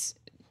 So it's,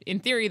 in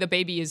theory, the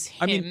baby is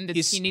him that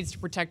he needs to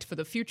protect for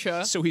the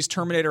future. So he's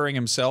Terminatoring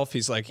himself.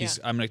 He's like,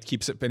 I'm going to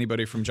keep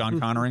anybody from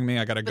John Connoring me.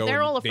 I got to go. But they're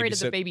and all afraid of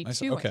the babysit. baby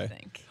too. Okay. I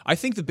think. I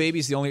think the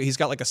baby's the only. He's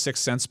got like a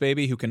sixth sense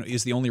baby who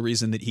is the only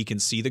reason that he can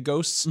see the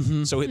ghosts.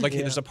 So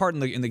there's a part in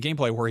the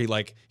gameplay where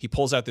he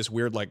pulls out this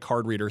weird like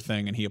card reader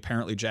thing and he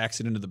apparently jacks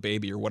it into the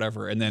baby or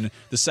whatever. And then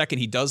the second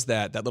he does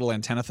that little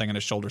antenna thing on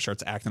his shoulder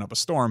starts acting up a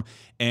storm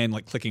and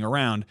like clicking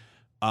around.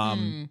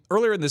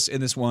 Earlier in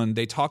this one,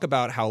 they talk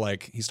about how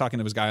like he's talking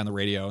to his guy on the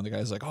radio, and the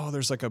guy's like, "Oh,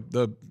 there's like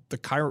the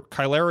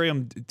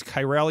chiralium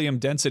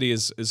density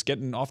is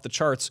getting off the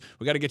charts.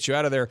 We got to get you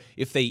out of there.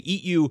 If they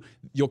eat you,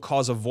 you'll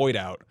cause a void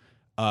out."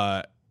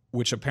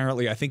 Which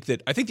apparently, I think the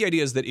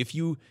idea is that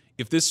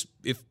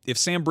if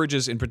Sam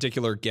Bridges in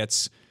particular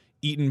gets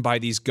eaten by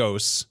these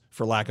ghosts,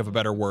 for lack of a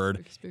better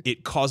word,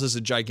 it causes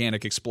a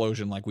gigantic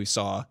explosion like we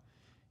saw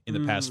in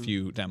the past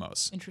few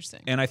demos. Interesting.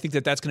 And I think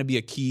that that's going to be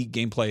a key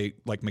gameplay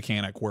like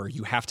mechanic where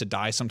you have to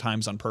die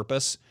sometimes on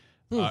purpose,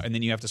 and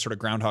then you have to sort of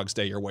Groundhog's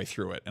Day your way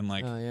through it. And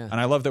like, and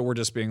I love that we're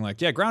just being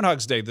like, yeah,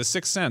 Groundhog's Day, the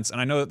Sixth Sense. And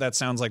I know that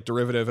sounds like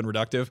derivative and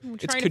reductive.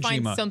 It's trying Kojima.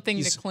 to find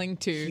something to cling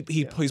to.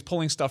 He's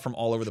pulling stuff from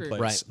all over the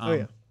place.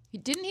 Right.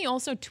 Didn't he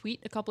also tweet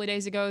a couple of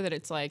days ago that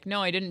it's like,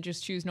 no, I didn't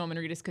just choose Norman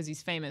Reedus because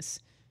he's famous.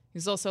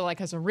 He's also like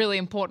has a really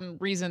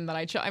important reason that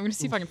I chose. I'm going to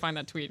see if I can find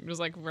that tweet. It was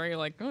like very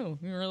like, oh,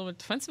 you're a little bit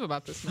defensive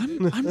about this.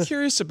 I'm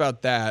curious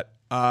about that.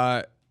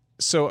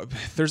 So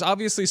there's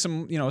obviously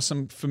some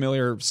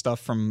familiar stuff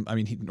from. I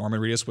mean, Norman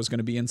Reedus was going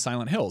to be in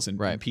Silent Hills in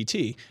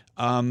PT.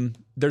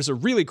 There's a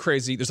really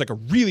crazy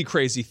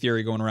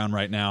theory going around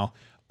right now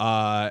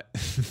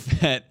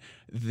that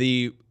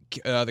the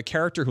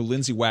character who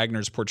Lindsay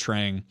Wagner's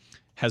portraying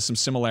has some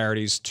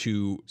similarities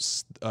to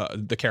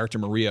the character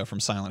Maria from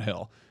Silent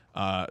Hill.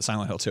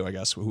 Silent Hill 2, I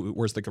guess, who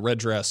wears like a red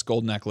dress,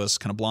 gold necklace,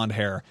 kind of blonde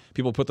hair.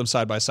 People put them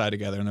side by side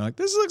together, and they're like,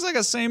 "This looks like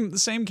the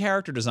same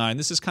character design.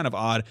 This is kind of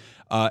odd."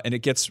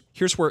 And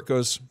here's where it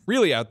goes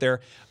really out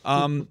there.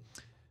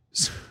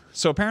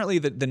 So apparently,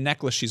 the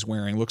necklace she's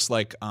wearing looks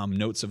like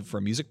notes for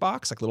a music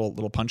box, like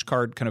little punch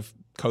card kind of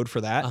code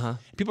for that.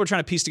 People are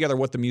trying to piece together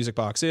what the music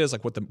box is,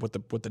 like what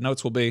the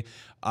notes will be.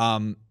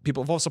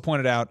 People have also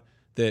pointed out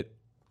that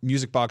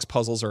music box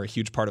puzzles are a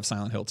huge part of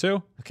Silent Hill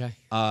 2. Okay.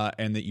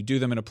 And that you do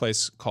them in a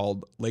place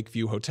called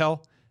Lakeview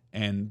Hotel.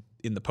 And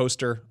in the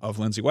poster of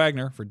Lindsay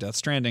Wagner for Death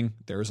Stranding,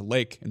 there is a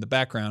lake in the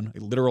background,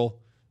 a literal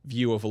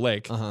view of a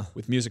lake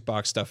with music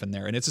box stuff in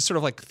there. And it's a sort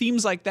of like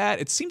themes like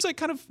that. It seems like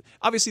kind of,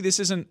 obviously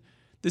this isn't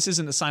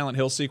a Silent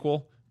Hill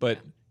sequel, but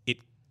it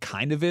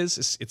kind of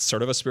is. It's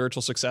sort of a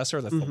spiritual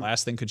successor. That's the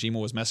last thing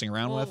Kojima was messing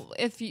around with.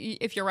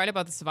 If you're right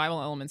about the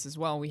survival elements as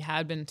well, we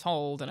had been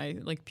told, and I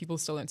like people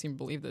still don't seem to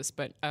believe this,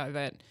 but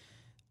that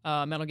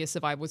Metal Gear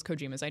Survive was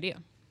Kojima's idea.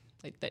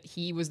 Like that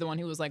he was the one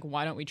who was like,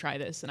 why don't we try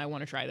this? And I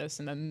want to try this.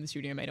 And then the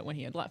studio made it when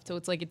he had left. So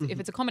it's like, if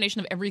it's a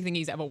combination of everything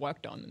he's ever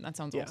worked on, then that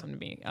sounds awesome to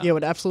me. It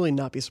would absolutely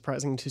not be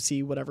surprising to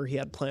see whatever he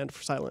had planned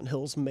for Silent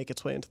Hills make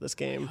its way into this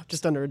game,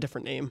 just under a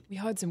different name. We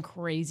heard some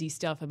crazy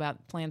stuff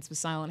about plans for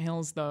Silent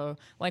Hills, though.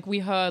 Like we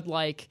heard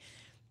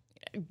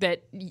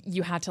that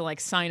you had to like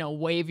sign a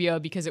waiver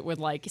because it would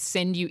like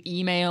send you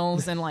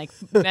emails and like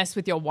mess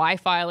with your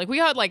Wi-Fi. Like we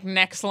had like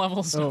next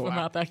level stuff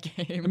about that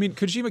game. I mean,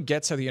 Kojima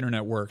gets how the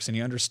internet works, and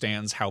he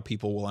understands how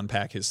people will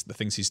unpack the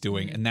things he's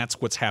doing, and that's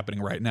what's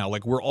happening right now.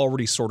 Like we're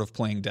already sort of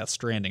playing Death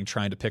Stranding,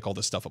 trying to pick all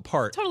this stuff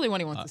apart. Totally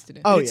what he wants us to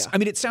do. I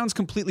mean, it sounds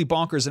completely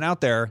bonkers and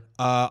out there.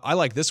 I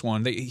like this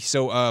one.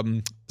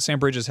 Sam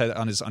Bridges had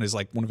on his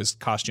like one of his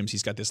costumes,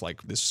 he's got this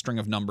string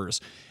of numbers,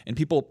 and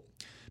people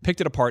picked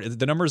it apart.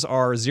 The numbers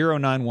are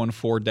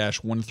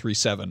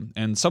 0914-137,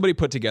 and somebody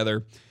put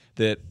together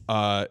that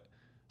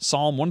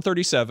Psalm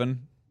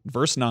 137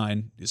 verse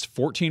 9 is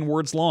 14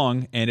 words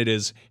long, and it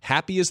is,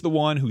 happy is the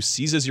one who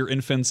seizes your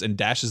infants and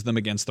dashes them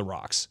against the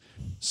rocks.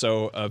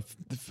 So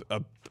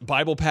a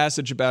Bible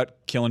passage about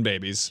killing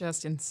babies.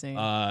 Just insane.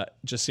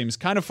 Just seems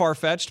kind of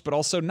far-fetched, but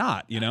also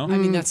not, you know? I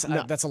mean, that's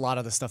a lot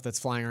of the stuff that's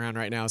flying around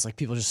right now. It's like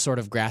people just sort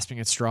of grasping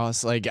at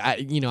straws. Like,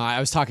 I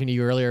was talking to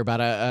you earlier about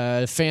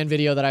a fan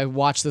video that I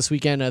watched this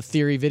weekend, a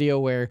theory video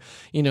where,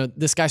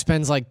 this guy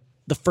spends like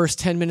the first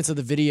 10 minutes of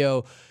the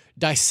video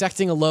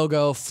dissecting a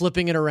logo,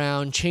 flipping it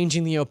around,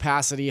 changing the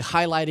opacity,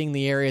 highlighting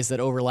the areas that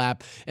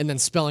overlap, and then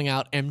spelling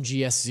out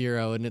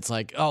MGS0. And it's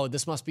like, oh,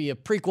 this must be a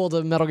prequel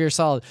to Metal Gear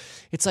Solid.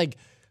 It's like,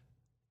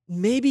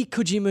 maybe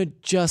Kojima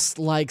just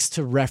likes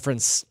to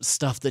reference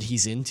stuff that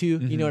he's into.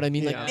 You know what I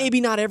mean? Like,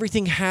 maybe not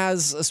everything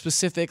has a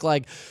specific,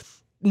 like,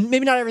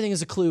 maybe not everything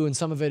is a clue, and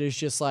some of it is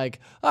just like,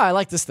 oh, I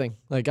like this thing.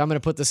 Like, I'm going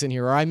to put this in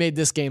here. Or I made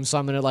this game, so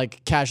I'm going to,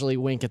 like, casually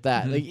wink at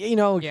that. Like,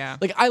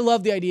 like, I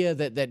love the idea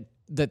that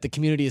the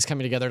community is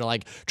coming together to,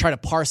 like, try to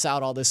parse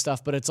out all this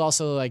stuff, but it's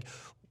also, like,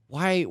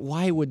 why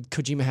would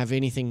Kojima have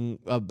anything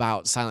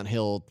about Silent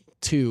Hill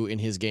 2 in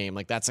his game?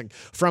 Like, that's like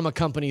from a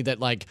company that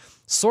like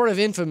sort of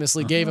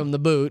infamously gave him the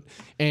boot,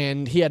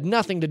 and he had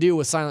nothing to do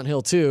with Silent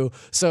Hill 2.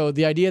 So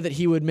the idea that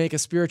he would make a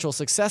spiritual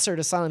successor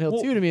to Silent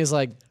Hill 2 to me is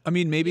like, I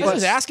mean, maybe that's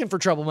just asking for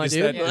trouble, my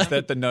dude. Is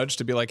that the nudge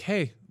to be like,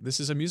 hey, this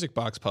is a music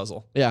box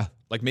puzzle? Yeah.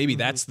 Like maybe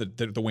that's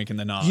the wink and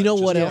the nod. You know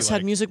what else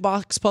had music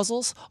box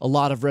puzzles? A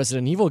lot of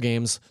Resident Evil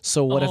games.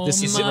 So what if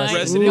this is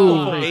Resident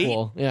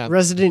Evil 8? Yeah.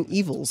 Resident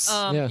Evils.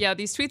 Yeah,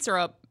 these tweets are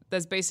up.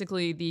 That's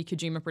basically the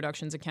Kojima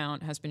Productions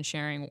account has been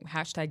sharing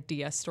hashtag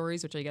DS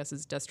stories, which I guess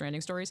is Death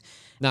Stranding stories.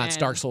 No, it's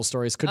Dark Souls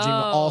stories. Kojima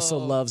also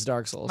loves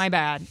Dark Souls. My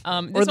bad.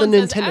 Or This the one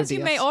says, Nintendo as you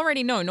DS. may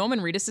already know,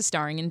 Norman Reedus is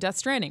starring in Death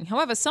Stranding.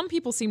 However, some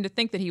people seem to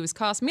think that he was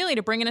cast merely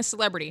to bring in a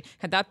celebrity.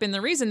 Had that been the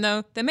reason,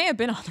 though, there may have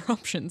been other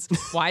options.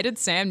 Why did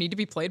Sam need to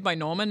be played by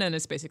Norman? And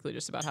it's basically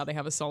just about how they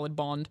have a solid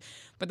bond.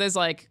 But there's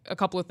like a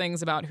couple of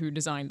things about who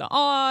designed the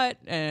art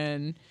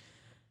and...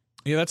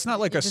 Yeah, that's not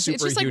like It's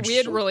just like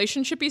weird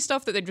relationship-y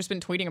stuff that they've just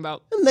been tweeting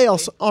about. And they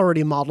also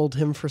already modeled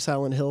him for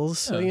Silent Hills,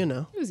 so It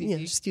was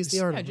easy. just use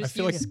the art. Yeah, just I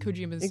feel use like-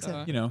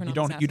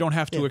 Kojima's. you don't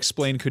have to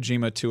explain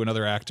Kojima to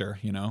another actor,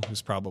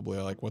 who's probably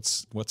like,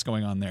 what's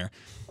going on there.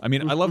 I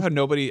mean, I love how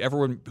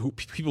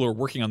people who are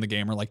working on the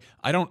game are like,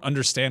 I don't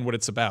understand what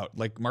it's about.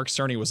 Like Mark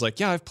Cerny was like,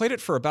 yeah, I've played it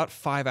for about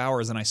 5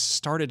 hours and I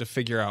started to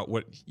figure out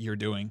what you're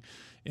doing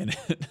in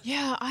it.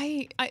 Yeah,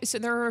 so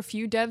there are a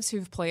few devs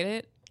who've played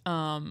it.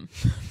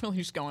 Really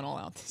just going all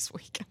out this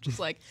week. I'm just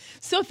like,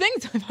 so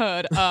things I've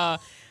heard.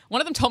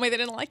 One of them told me they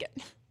didn't like it.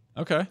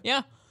 Okay.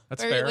 Yeah.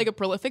 That's Very, fair. like a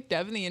prolific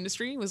dev in the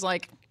industry was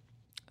like,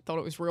 I thought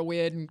it was real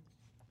weird and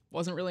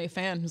wasn't really a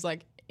fan. It was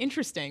like,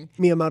 interesting.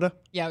 Miyamoto?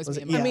 Yeah, it was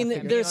Miyamoto. Yeah, I mean,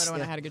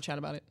 I had a good chat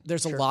about it.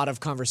 There's a lot of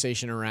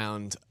conversation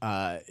around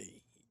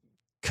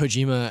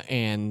Kojima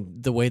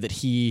and the way that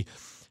he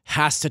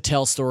has to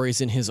tell stories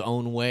in his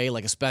own way,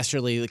 like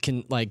especially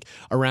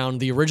around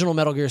the original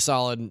Metal Gear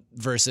Solid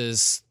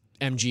versus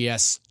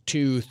MGS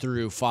 2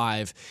 through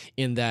 5,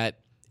 in that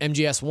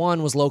MGS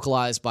 1 was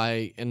localized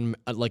by an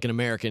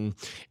American,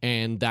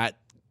 and that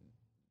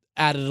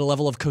added a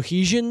level of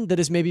cohesion that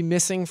is maybe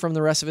missing from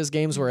the rest of his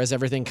games, whereas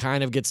everything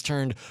kind of gets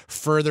turned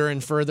further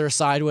and further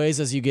sideways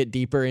as you get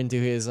deeper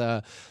into his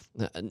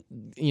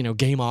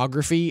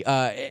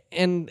gameography.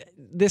 And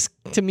this,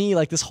 to me,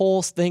 like this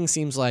whole thing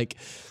seems like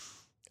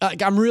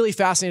I'm really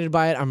fascinated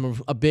by it. I'm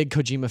a big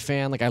Kojima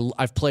fan. Like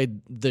I've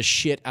played the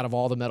shit out of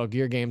all the Metal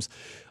Gear games.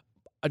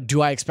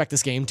 Do I expect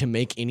this game to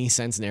make any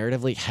sense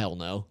narratively? Hell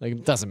no. Like,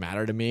 it doesn't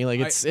matter to me.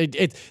 Like,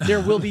 there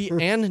will be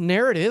an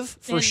narrative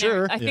for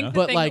sure, I think the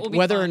but thing like that will be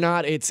whether or fun-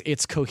 not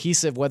it's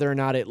cohesive, whether or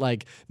not it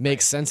like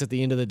makes sense at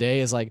the end of the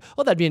day is like,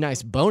 oh, that'd be a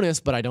nice bonus,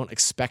 but I don't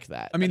expect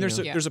that. I mean, you there's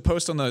know? a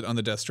post on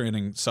the Death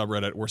Stranding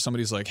subreddit where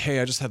somebody's like,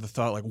 "Hey, I just had the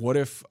thought, like, what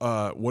if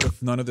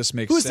none of this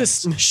makes Who's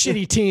sense?" this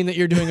shitty teen that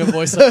you're doing a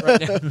voice of right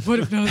now? What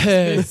if no,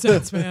 this makes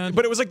sense, man?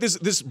 But it was like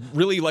this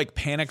really like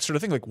panic sort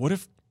of thing. Like, what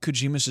if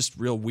Kojima's just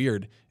real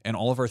weird and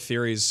all of our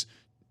theories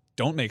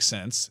don't make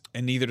sense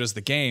and neither does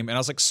the game? And I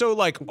was like, so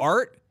like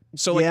art?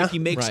 So like Yeah. if he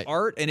makes Right.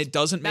 art and it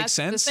doesn't make That's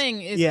sense? the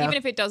thing is, Yeah. even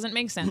if it doesn't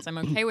make sense, I'm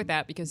okay with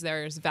that because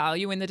there's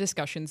value in the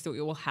discussions that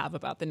we will have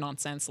about the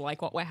nonsense,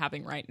 like what we're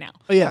having right now.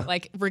 Oh, yeah.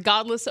 Like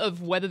regardless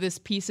of whether this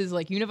piece is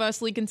like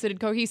universally considered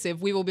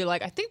cohesive, we will be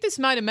like, I think this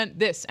might have meant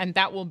this, and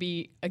that will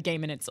be a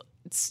game in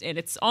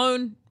its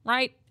own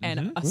right,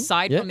 and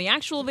aside Yeah. from the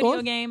actual Go video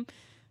on. game.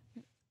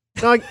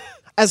 No,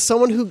 As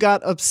someone who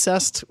got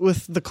obsessed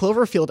with the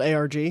Cloverfield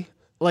ARG,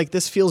 like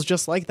this feels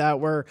just like that,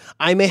 where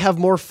I may have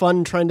more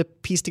fun trying to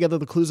piece together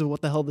the clues of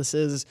what the hell this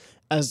is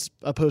as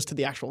opposed to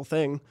the actual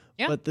thing.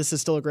 Yeah. But this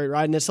is still a great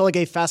ride, and it's still like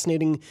a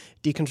fascinating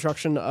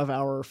deconstruction of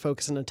our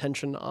focus and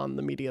attention on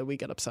the media we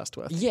get obsessed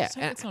with. Yeah, So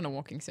it's not a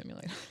walking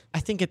simulator. I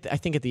think at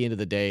the end of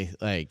the day,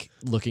 like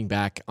looking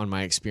back on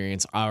my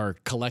experience, our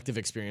collective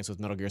experience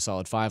with Metal Gear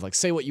Solid 5, like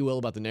say what you will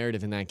about the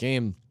narrative in that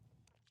game,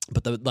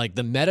 but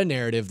the meta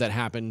narrative that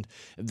happened,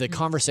 the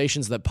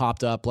conversations that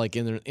popped up like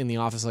in the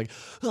office, like,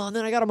 oh, and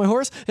then I got on my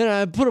horse and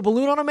I put a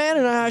balloon on a man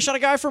and I shot a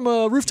guy from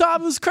a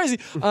rooftop. It was crazy.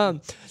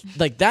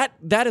 Like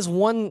that is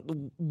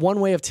one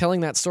way of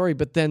telling that story.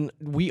 But then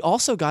we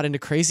also got into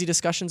crazy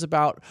discussions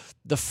about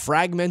the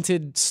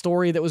fragmented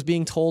story that was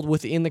being told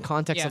within the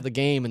context of the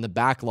game and the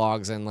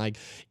backlogs and like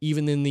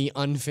even in the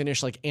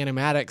unfinished like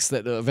animatics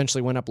that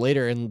eventually went up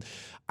later. And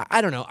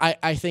I don't know.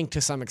 I think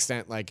to some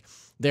extent like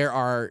there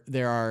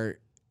are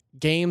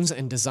games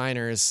and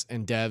designers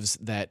and devs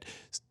that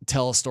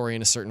tell a story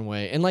in a certain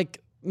way, and like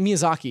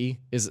Miyazaki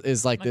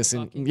is like this,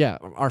 and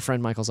our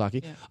friend Michael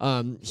Zaki.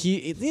 Yeah.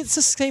 It's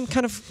the same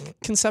kind of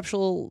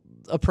conceptual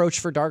approach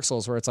for Dark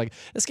Souls, where it's like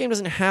this game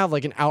doesn't have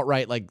like an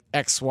outright like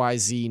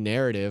XYZ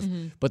narrative,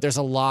 but there's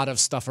a lot of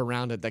stuff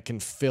around it that can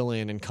fill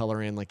in and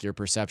color in like your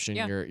perception,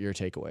 your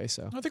takeaway.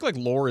 So I think like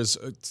lore it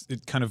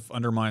kind of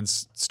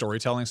undermines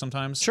storytelling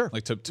sometimes. Sure.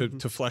 Like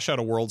to flesh out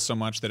a world so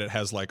much that it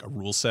has like a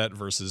rule set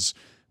versus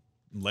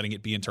letting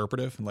it be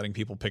interpretive and letting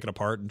people pick it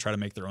apart and try to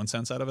make their own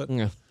sense out of it.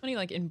 yeah. Funny,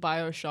 like in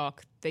BioShock,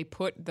 they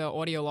put the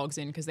audio logs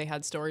in because they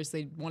had stories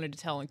they wanted to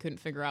tell and couldn't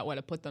figure out where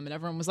to put them, and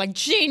everyone was like,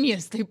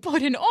 "Genius! They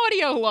put in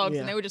audio logs,"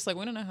 and they were just like,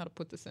 "We don't know how to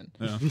put this in.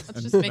 Yeah.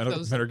 Let's just make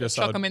those, Metal Gear chuck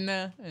Solid- them in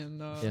there." And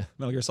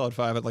Metal Gear Solid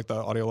 5 had like the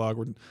audio log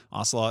where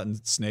Ocelot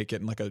and Snake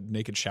get in like a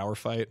naked shower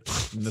fight.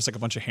 And there's like a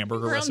bunch of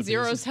hamburger Ground recipes.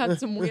 Zeroes had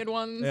some weird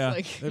ones. Yeah,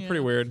 like, they're pretty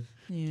weird.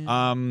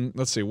 Yeah.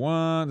 Let's see.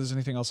 There's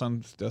anything else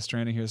on Death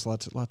Stranding? Here's a lot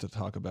to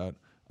talk about.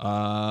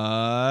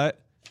 The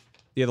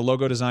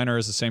logo designer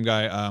is the same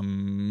guy,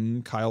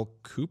 Kyle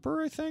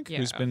Cooper, I think,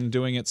 who's been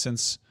doing it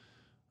since.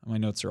 My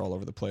notes are all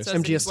over the place.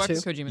 So he's worked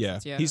MGS2. with Kojima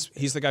Yeah, since,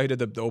 he's the guy who did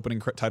the opening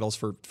titles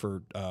for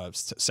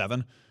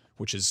 7,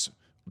 which is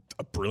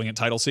a brilliant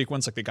title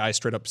sequence. Like the guy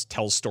straight up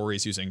tells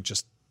stories using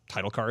just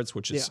title cards,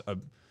 which is a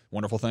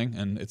wonderful thing.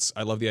 And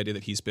I love the idea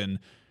that he's been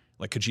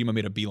like Kojima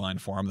made a beeline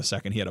for him the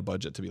second he had a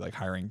budget to be like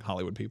hiring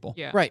Hollywood people.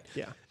 Yeah. Right.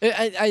 Yeah.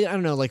 I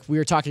don't know. Like we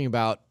were talking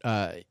about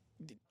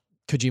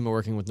Kojima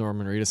working with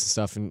Norman Reedus and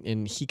stuff,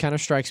 and he kind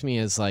of strikes me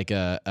as like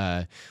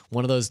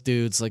one of those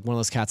dudes, like one of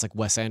those cats like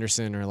Wes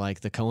Anderson or like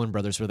the Coen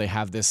brothers, where they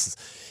have this.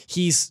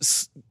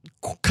 He's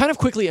kind of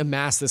quickly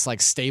amassed this like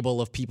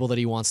stable of people that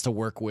he wants to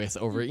work with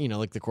over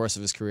like the course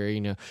of his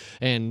career,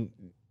 and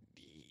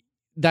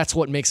that's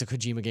what makes a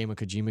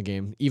Kojima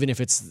game, even if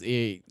it's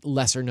a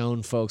lesser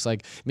known folks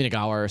like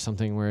Minagawa or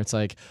something, where it's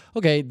like,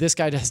 okay, this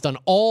guy has done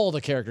all the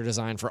character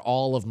design for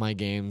all of my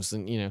games,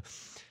 and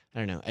I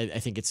don't know. I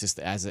think it's just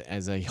as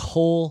a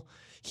whole,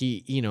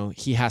 he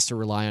has to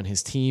rely on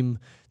his team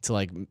to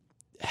like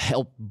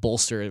help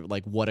bolster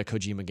like what a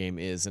Kojima game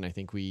is, and I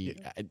think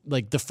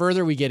like the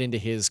further we get into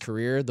his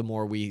career, the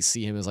more we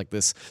see him as like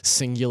this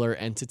singular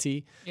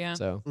entity. Yeah.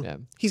 So yeah,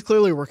 He's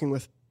clearly working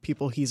with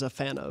people he's a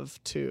fan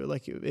of too.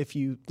 Like if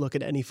you look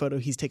at any photo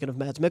he's taken of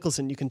Mads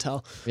Mikkelsen, you can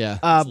tell. yeah.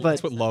 But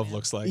That's what love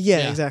looks like. yeah,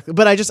 Yeah. exactly.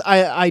 But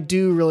I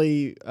do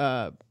really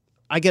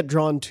I get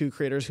drawn to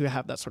creators who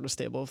have that sort of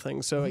stable of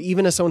things. So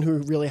even as someone who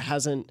really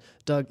hasn't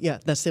dug,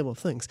 that stable of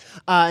things,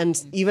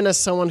 and even as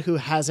someone who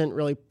hasn't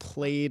really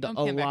played Don't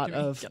a pan back lot to me.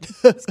 of,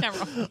 This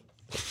camera.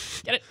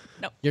 Get it?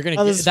 No. You're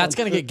gonna this is that's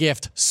fun. gonna get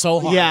gift so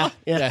hard.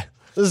 yeah.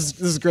 This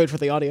is great for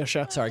the audio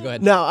show. Sorry, go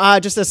ahead. No,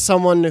 just as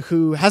someone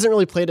who hasn't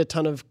really played a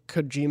ton of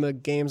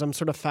Kojima games, I'm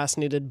sort of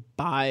fascinated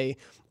by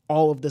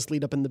all of this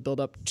lead up and the build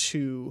up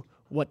to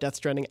what Death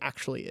Stranding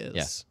actually is.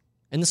 Yeah.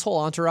 And this whole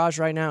entourage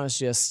right now is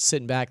just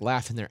sitting back,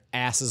 laughing their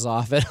asses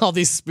off at all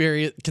these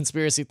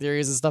conspiracy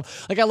theories and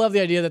stuff. Like, I love the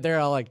idea that they're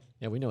all like,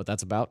 yeah, we know what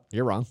that's about.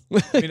 You're wrong.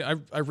 I mean,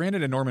 I ran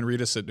into Norman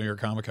Reedus at New York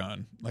Comic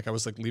Con. Like, I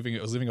was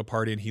leaving a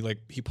party, and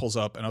he pulls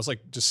up, and I was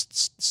like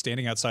just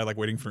standing outside, like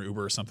waiting for an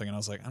Uber or something. And I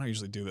was like, I don't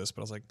usually do this,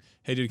 but I was like,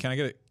 hey, dude, can I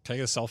get a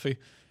selfie?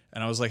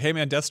 And I was like, hey,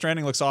 man, Death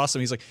Stranding looks awesome.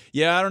 He's like,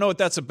 yeah, I don't know what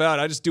that's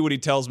about. I just do what he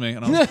tells me.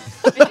 And I was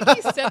like, I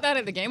think he said that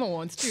at the Game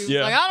Awards too.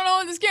 Yeah. Like, I don't know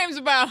what this game's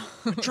about.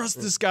 trust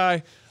this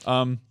guy.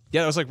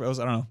 Yeah, I don't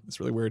know.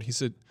 It's really weird. He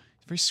said,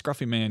 he's a very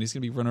scruffy man. He's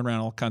going to be running around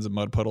all kinds of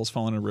mud puddles,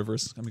 falling in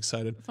rivers. I'm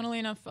excited. Funnily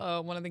enough,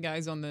 one of the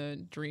guys on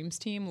the Dreams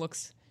team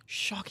looks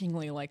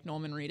shockingly like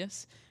Norman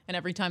Reedus. And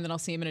every time that I'll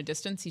see him in a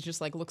distance, he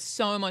just like looks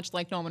so much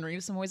like Norman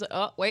Reedus. I'm always like,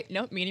 oh, wait,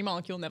 no, Media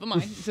Molecule, never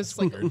mind. It's just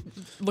like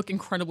look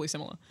incredibly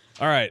similar.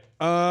 All right.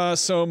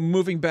 So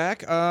moving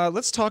back,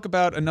 let's talk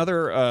about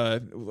another.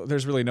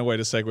 There's really no way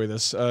to segue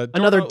this.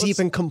 Another Dorno, deep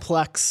and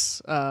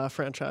complex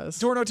franchise.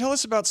 Dorno, tell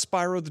us about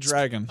Spyro the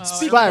Dragon.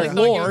 Spyro.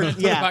 Lord.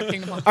 Yeah.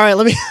 Yeah. All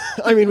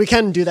right, we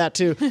can do that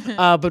too.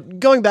 But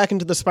going back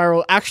into the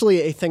Spyro,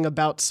 actually a thing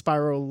about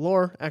Spyro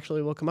lore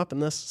actually will come up in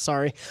this.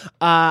 Sorry.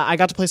 I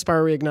got to play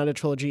Spyro Reignited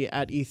Trilogy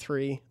at E3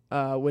 3,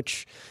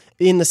 which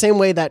in the same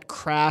way that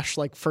Crash,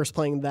 like first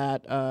playing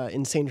that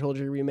Insane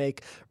Trilogy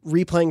remake,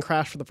 replaying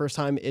Crash for the first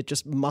time, it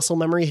just muscle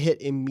memory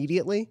hit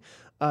immediately.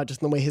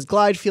 Just the way his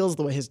glide feels,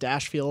 the way his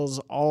dash feels,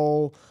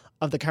 all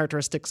of the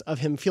characteristics of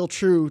him feel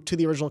true to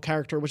the original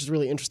character, which is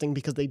really interesting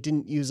because they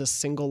didn't use a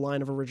single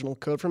line of original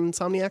code from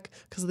Insomniac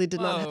because they did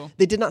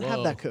not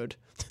have that code.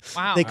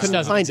 Wow. They couldn't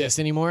doesn't find exist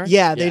it anymore.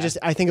 Yeah, they just,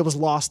 I think it was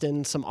lost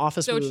in some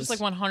office So moves. it's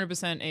just like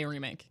 100% a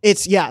remake.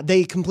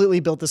 They completely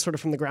built this sort of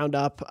from the ground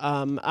up.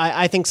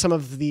 I think some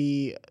of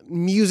the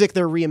music,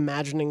 they're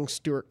reimagining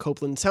Stuart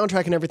Copeland's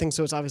soundtrack and everything,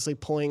 so it's obviously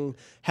pulling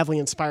heavily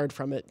inspired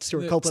from it.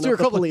 Stuart Copeland, Stuart of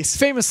the Copeland, Police.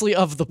 famously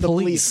of the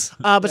Police.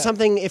 But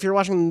something, if you're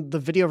watching the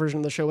video version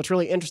of the show, what's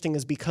really interesting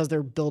is because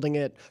they're building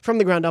it from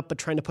the ground up, but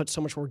trying to put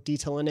so much more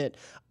detail in it.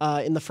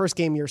 In the first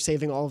game, you're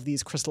saving all of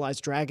these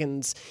crystallized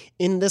dragons.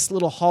 In this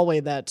little hallway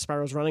that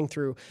Spyro's running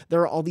through, there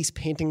are all these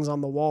paintings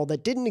on the wall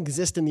that didn't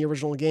exist in the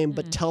original game,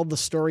 but tell the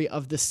story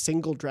of this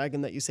single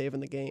dragon that you save in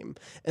the game.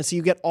 And so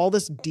you get all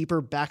this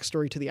deeper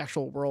backstory to the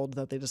actual world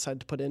that they decided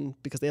to put in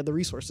because they had the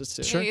resources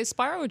to. Hey, is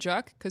Spyro a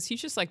jock? Because he's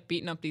just like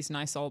beating up these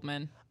nice old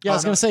men. Yeah, I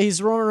was gonna say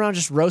he's rolling around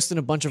just roasting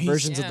a bunch of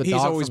versions of the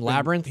dog from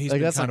Labyrinth. He's Like,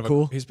 been that's kind not of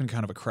cool. He's been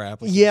kind of a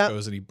crap. Like, Yeah. he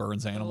goes and he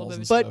burns animals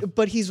and stuff.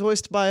 But he's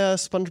voiced by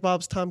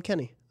SpongeBob's Tom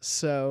Kenny.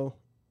 So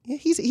yeah,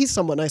 he's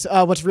somewhat nice.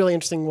 What's really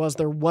interesting was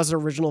there was an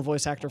original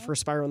voice actor for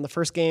Spyro in the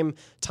first game.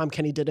 Tom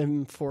Kenny did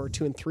him for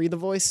 2 and 3, the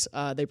voice.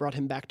 They brought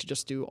him back to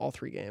just do all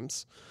 3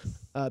 games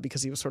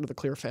because he was sort of the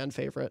clear fan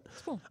favorite.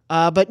 Cool.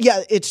 But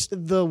yeah, it's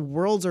the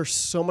worlds are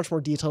so much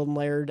more detailed and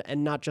layered,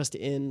 and not just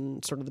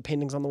in sort of the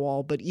paintings on the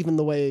wall, but even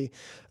the way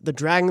the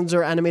dragons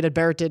are animated.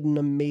 Barrett did an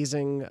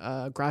amazing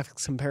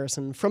graphics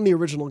comparison from the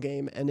original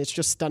game, and it's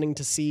just stunning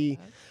to see.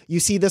 You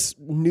see this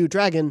new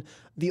dragon.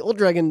 The old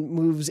dragon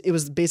moves. It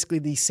was basically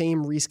the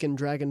same reskin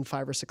dragon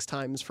 5 or 6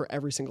 times for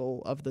every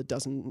single of the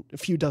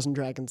few dozen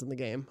dragons in the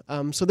game.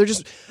 So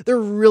they're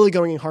really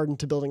going hard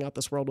into building out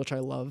this world, which I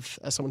love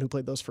as someone who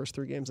played those first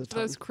 3 games at a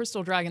time. Those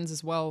crystal dragons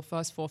as well.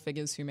 First 4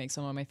 figures who make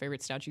some of my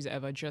favorite statues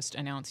ever just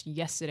announced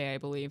yesterday, I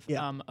believe,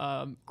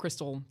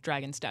 crystal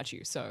dragon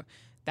statue. So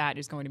that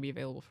is going to be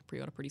available for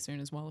pre-order pretty soon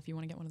as well if you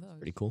want to get one of those.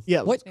 Pretty cool.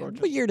 Yeah, What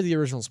year did the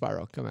original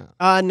Spyro come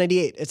out?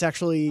 98. It's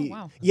actually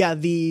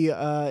the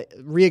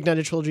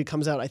Reignited trilogy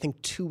comes out I think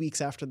 2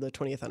 weeks after the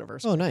 20th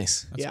anniversary. Oh,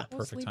 nice. Yeah.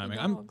 Perfect sleepy timing.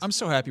 dogs. I'm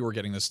so happy we're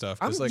getting this stuff.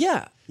 'Cause, like,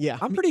 Yeah.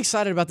 I'm pretty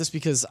excited about this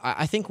because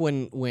I think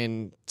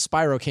when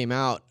Spyro came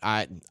out,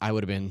 I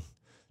would have been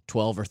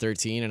 12 or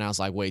 13, and I was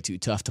like way too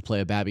tough to play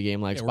a Babby game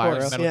like we're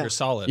going Spyro. Metal Gear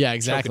Solid. Yeah,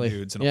 exactly. Choking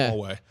dudes in a Yeah.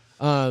 hallway.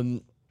 I was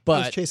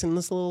But chasing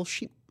this little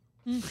sheep.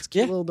 This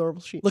cute Yeah. little adorable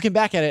sheep. looking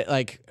back at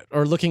it,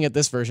 or looking at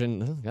this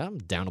version, I'm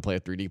down to play a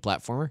 3D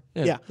platformer.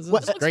 Yeah. this is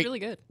What- It looks great. really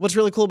good. What's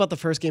really cool about the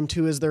first game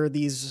too is there are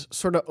these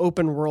sort of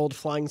open world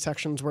flying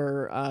sections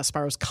where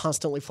Spyro's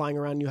constantly flying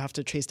around. You have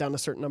to chase down a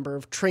certain number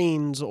of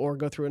trains or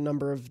go through a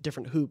number of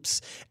different hoops,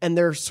 and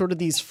they're sort of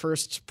these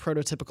first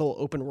prototypical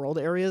open world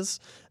areas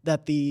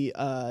that the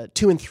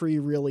 2 and 3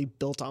 really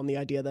built on the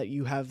idea that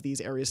you have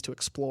these areas to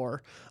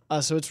explore.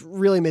 So it's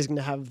really amazing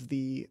to have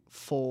the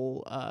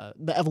full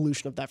the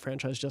evolution of that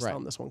franchise just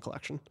on this one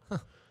collection.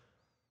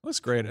 That's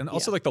great. And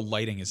also, like, the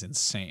lighting is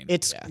insane.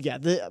 It's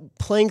the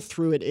playing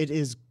through it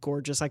is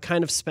gorgeous. I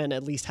kind of spent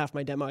at least half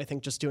my demo, I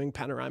think, just doing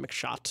panoramic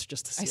shots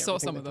just to see. I saw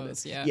everything some of that they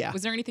those, did. yeah.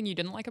 Was there anything you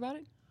didn't like about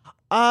it?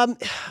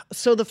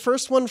 So the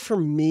first one for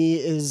me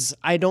is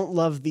I don't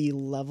love the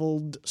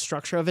leveled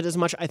structure of it as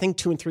much. I think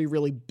 2 and 3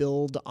 really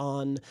build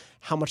on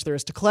how much there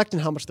is to collect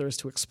and how much there is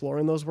to explore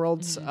in those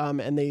worlds,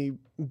 and they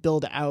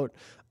build out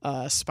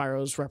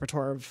Spyro's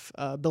repertoire of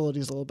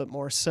abilities a little bit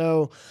more.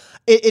 So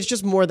it's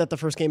just more that the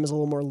first game is a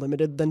little more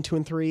limited than 2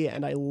 and 3,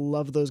 and I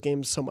love those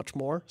games so much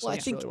more. So I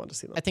just really want to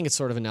see them. I think it's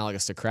sort of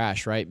analogous to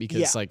Crash, right?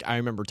 Because like I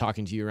remember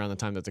talking to you around the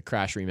time that the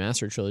Crash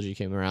Remastered trilogy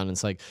came around, and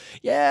it's like,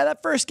 yeah,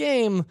 that first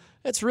game,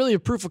 it's really a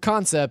proof of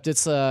concept.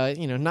 It's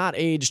not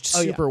aged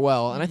super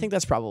well, and I think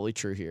that's probably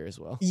true here as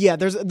well. Yeah,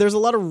 there's a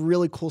lot of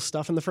really cool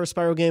stuff in the first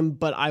Spyro game,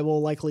 but I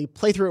will likely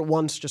play through it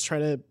once, just try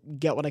to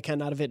get what I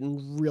can out of it,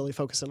 and really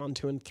focus in on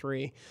 2 and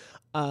 3.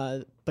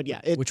 But yeah,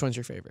 Which one's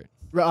your favorite?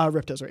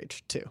 Ripto's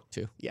Rage 2.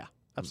 2. Yeah,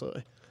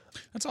 absolutely.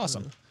 That's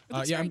awesome.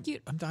 looks very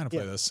cute. I'm dying to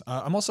play this.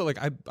 I'm also like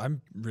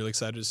I'm really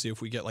excited to see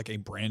if we get like a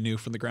brand new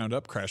from the ground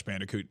up Crash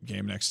Bandicoot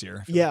game next year.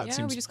 I feel Yeah. like that Yeah,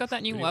 seems we just got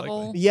that new pretty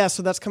level. likely. Yeah,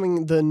 so that's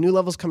coming. The new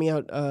level's coming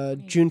out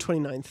June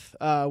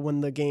 29th,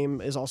 when the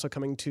game is also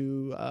coming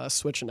to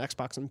Switch and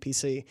Xbox and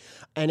PC.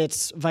 And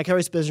it's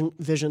Vicarious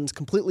Visions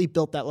completely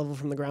built that level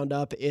from the ground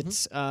up.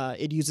 It's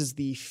it uses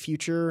the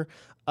future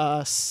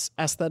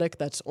aesthetic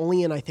that's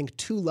only in I think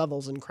 2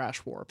 levels in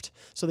Crash Warped.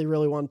 So they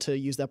really want to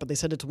use that, but they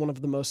said it's one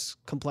of the most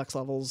complex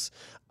levels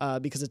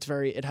because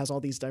it has all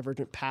these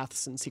divergent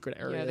paths and secret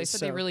areas. Yeah, they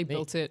said they really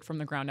built it from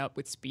the ground up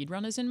with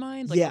speedrunners in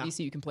mind. Like, Yeah.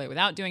 obviously you can play it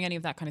without doing any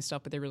of that kind of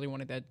stuff, but they really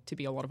wanted there to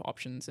be a lot of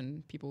options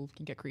and people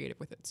can get creative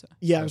with it. So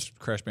Yeah,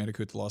 Crash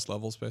Bandicoot: The Lost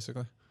Levels,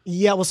 basically.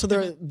 yeah. Well, so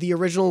the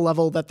original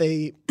level that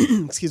they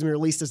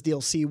released as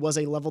DLC was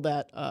a level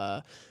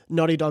that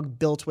Naughty Dog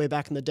built way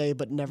back in the day,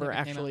 but never Never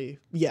came actually.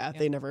 Yeah,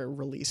 they never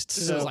released.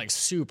 This is like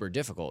super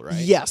difficult, right?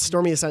 Yes,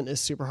 Stormy Ascent is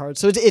super hard.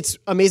 So it's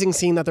amazing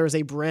seeing that there is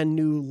a brand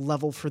new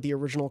level for the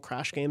original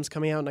Crash games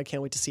coming out, and I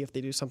can't wait to see if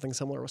they do something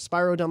similar with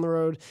Spyro down the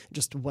road.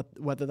 Just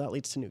whether that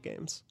leads to new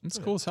games. It's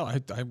cool as hell.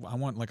 I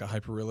want like a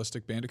hyper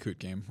realistic Bandicoot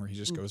game where he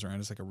just goes around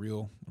as like a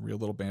real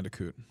little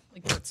Bandicoot.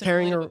 Like what's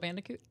Carrying a a-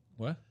 bandicoot?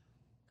 What?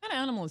 What kind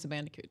of animal is a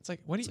bandicoot? It's like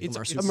what do you? It's,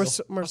 A it's, marsupial. It's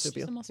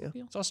a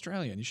marsupial. it's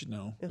Australian. You should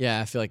know.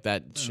 Yeah, I feel like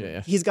that. Yeah.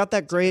 He's got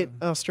that great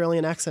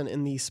Australian accent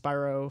in the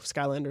Spyro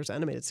Skylanders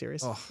animated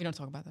series. You don't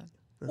talk about that.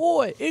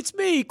 Boy, it's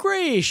me,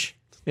 Krish.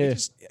 Yeah,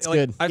 it's Like,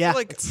 good. I Yeah, feel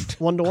like it's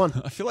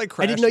 1-to-1. I feel like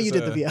Crash I didn't know is you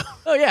did a- the VO.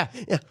 Oh yeah, I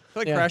feel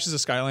like Yeah. Crash as a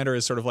Skylander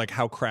is sort of like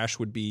how Crash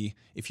would be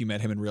if you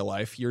met him in real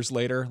life years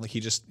later. Like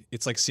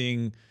it's like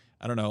seeing,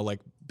 I don't know, like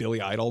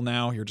Billy Idol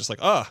now. You're just like,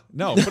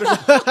 no,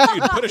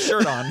 put a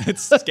shirt on.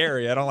 It's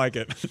scary. I don't like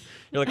it.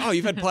 You're like, oh,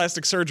 you've had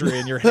plastic surgery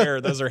in your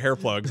hair. Those are hair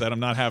plugs. I'm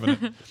not having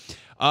it.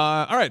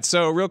 All right,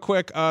 so real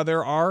quick,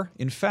 there are,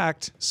 in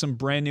fact, some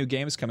brand new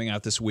games coming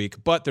out this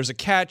week, but there's a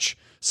catch.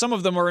 Some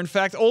of them are, in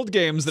fact, old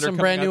games that are some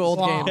coming brand out new this old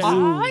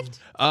week. games.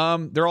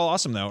 What? They're all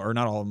awesome though, or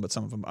not all of them, but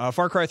some of them.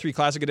 Far Cry 3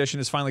 Classic Edition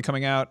is finally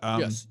coming out.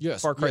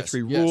 Yes, Far Cry yes,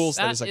 3 yes. rules.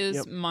 That like,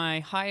 is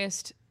my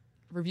highest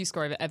review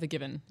score I've ever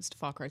given. Is to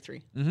Far Cry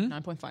 3.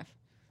 9.5.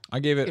 I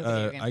gave it. Good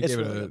video game. I It's gave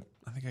it really a. good.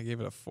 I think I gave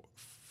it a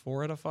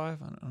 4 out of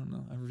 5. I don't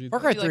know. I reviewed Far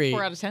that. Cry Like 3.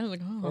 4 out of 10.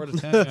 Like, oh. 4 out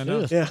of 10. I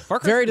know. Yeah. Far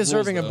Cry Very 3 rules,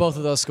 deserving of though. both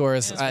of those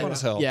scores. Yeah, it's fun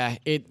as hell. Yeah,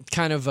 it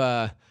kind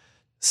of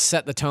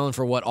set the tone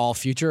for what all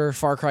future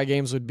Far Cry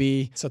games would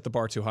be. Set the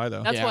bar too high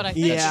though. That's Yeah. what I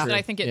think. Yeah. And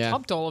I think it Yeah.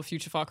 topped all of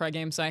future Far Cry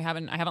games. I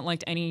haven't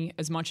liked any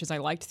as much as I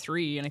liked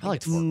 3. And I I think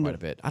liked it's 4 quite a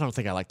bit. I don't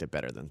think I liked it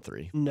better than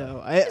 3.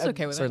 No, it's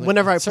okay with it.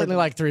 Whenever I certainly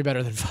played like 3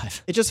 better than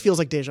 5. it just feels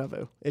like deja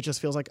vu. It just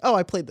feels like, oh,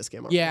 I played this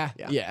game already.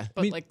 Yeah.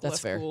 But like that's less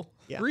fair. cool.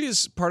 Yeah. 3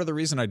 is part of the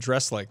reason I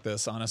dress like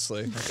this,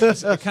 honestly.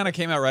 It kind of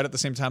came out right at the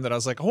same time that I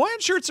was like, Hawaiian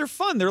shirts are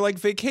fun. They're like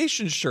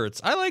vacation shirts.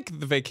 I like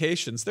the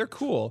vacations. They're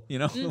cool, you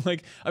know?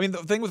 Like, I mean, the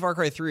thing with Far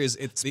Cry 3 is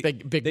it's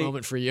Big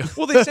moment for you.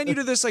 Well, they send you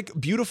to this like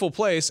beautiful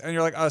place, and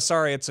you're like, "Oh,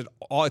 sorry, it's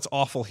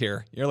awful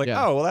here." You're like,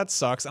 Yeah. "Oh, well, that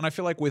sucks." And I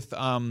feel like with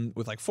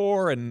like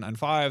 4 and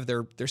 5,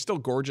 they're still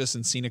gorgeous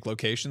and scenic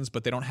locations,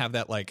 but they don't have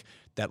that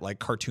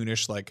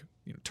cartoonish like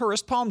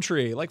tourist palm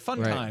tree like fun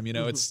Right. time.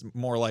 It's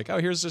more like, oh,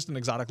 here's just an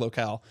exotic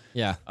locale.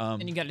 Yeah.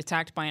 And you get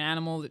attacked by an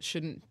animal that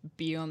shouldn't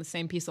be on the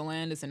same piece of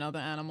land as another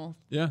animal.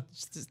 Yeah,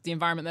 It's just the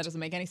environment that doesn't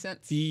make any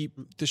sense. the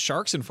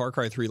sharks in Far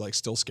Cry 3 like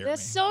still scare They're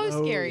me.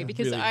 so scary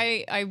because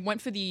Really. I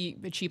went for the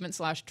achievement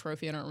 /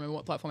 trophy. I don't remember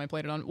what platform I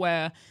played it on,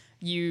 where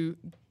you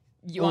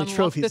Only unlock the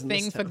trophies in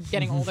this thing for town.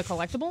 getting all the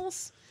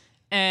collectibles.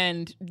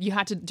 And you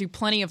had to do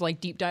plenty of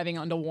like deep diving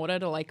underwater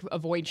to like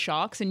avoid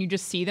sharks, and you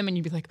just see them and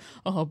you'd be like,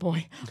 oh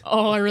boy,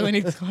 I really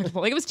need this collectible.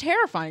 Like it was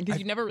terrifying because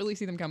you never really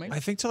see them coming. I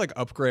think to like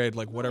upgrade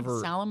like whatever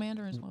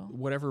Salamander as well.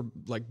 whatever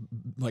like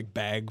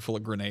bag full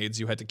of grenades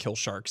you had to kill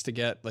sharks to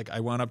get. Like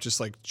I wound up just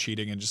like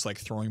cheating and just like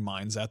throwing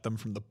mines at them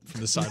from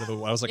the side of the.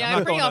 I was like, Yeah, I'm I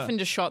not pretty going often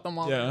just shot them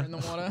while they were in the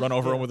water. run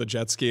over them with a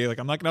jet ski. Like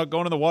I'm not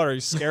going in the water.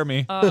 You scare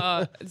me.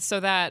 So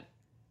that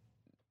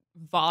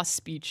vast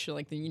speech,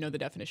 like the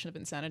definition of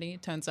insanity,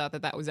 it turns out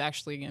that was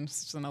actually, again,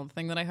 it's just another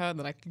thing that I heard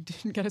that I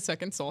didn't get a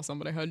second source on,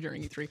 but I heard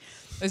during E3,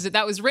 is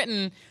that was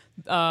written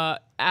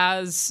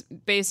as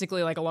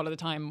basically like a lot of the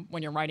time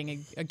when you're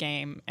writing a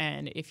game,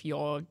 and if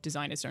your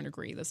designers don't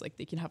agree, there's like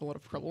they can have a lot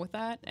of trouble with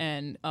that.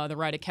 And the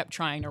writer kept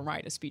trying to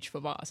write a speech for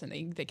Voss, and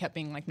they kept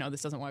being like, no,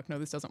 this doesn't work, no,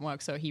 this doesn't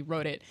work. So he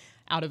wrote it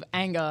out of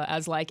anger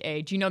as like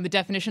do you know the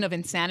definition of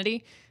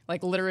insanity?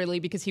 Like literally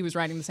because he was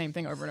writing the same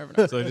thing over and over and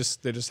over. So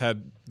they just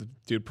had the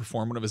dude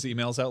perform one of his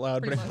emails out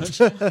loud. Pretty much.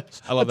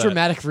 much. I love that.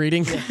 Dramatic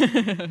reading.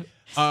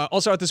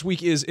 Also out this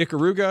week is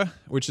Ikaruga,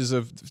 which is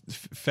a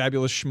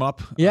fabulous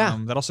shmup. Yeah.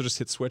 That also just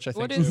hit Switch, I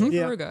think. What is too.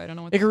 Ikaruga? I don't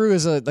know what Ikaru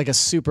is a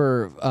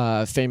super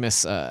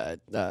famous,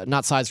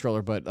 not side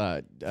scroller, but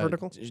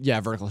Vertical?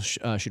 vertical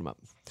shoot 'em up.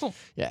 Cool.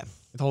 Yeah.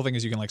 The whole thing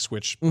is you can like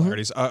switch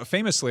polarities.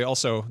 Famously,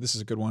 also, this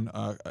is a good one.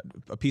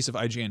 A piece of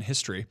IGN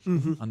history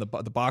on the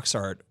box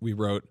art we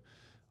wrote.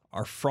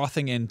 Our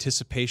frothing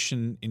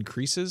anticipation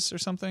increases or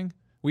something.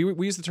 We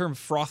use the term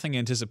frothing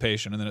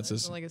anticipation, and then it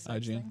says like a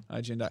sex thing?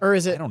 IGN. Or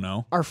is it? I don't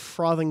know. Our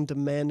frothing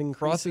demand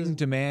increases. Frothing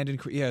demand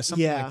something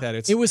Yeah. like that.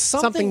 It's It was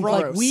something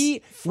like gross.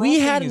 we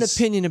had an is-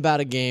 opinion about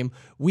a game.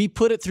 We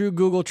put it through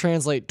Google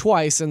Translate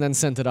twice and then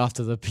sent it off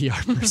to the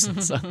PR person.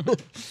 So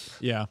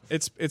yeah,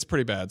 it's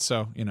pretty bad.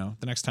 So the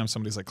next time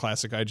somebody's like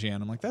classic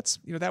IGN, I'm like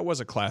that was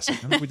a classic.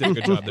 I think we did a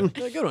good job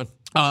there. good one.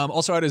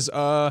 Also out is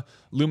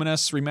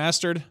Luminous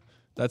Remastered.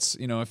 That's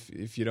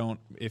if you don't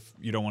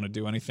want to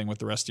do anything with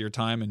the rest of your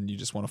time and you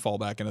just want to fall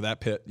back into that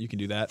pit, you can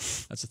do that.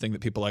 That's the thing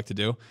that people like to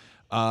do.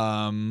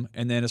 And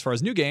then as far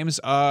as new games,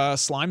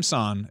 Slime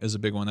Son is a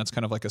big one. That's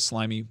kind of like a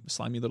slimy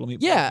little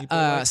meat.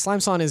 Yeah,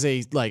 Slime Son is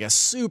a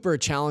super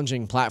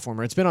challenging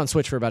platformer. It's been on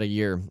Switch for about a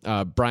year.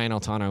 Brian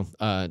Altano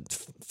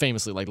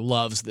famously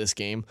loves this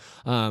game.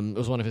 It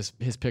was one of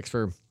his picks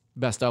for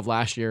best of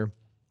last year.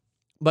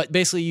 But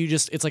basically,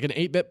 it's like an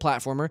 8-bit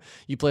platformer.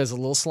 You play as a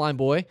little slime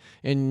boy,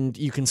 and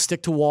you can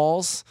stick to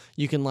walls.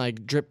 You can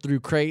like drip through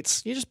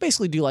crates. You just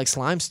basically do like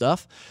slime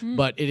stuff,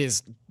 but it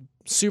is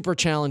super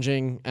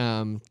challenging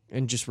and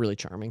just really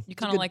charming. You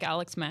kind of like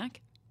Alex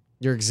Mack?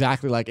 You're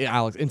exactly like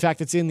Alex. In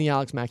fact, it's in the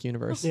Alex Mack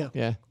universe.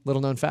 Yeah.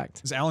 Little known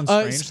fact. Is Alan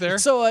Strange there?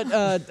 So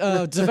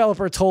a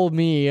developer told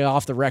me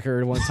off the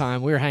record one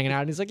time, we were hanging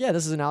out, and he's like, yeah,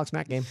 this is an Alex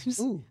Mack game.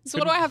 So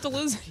what do I have to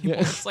lose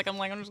anymore? It's like, I'm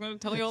just going to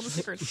tell you all the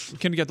secrets. You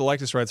can get the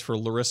likeness rights for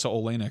Larissa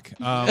Oleynik.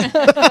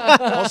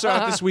 Also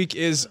out this week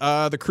is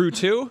The Crew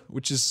 2,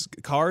 which is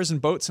cars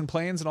and boats and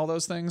planes and all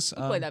those things.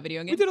 We played that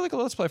video game. We did like a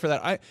let's play for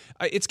that.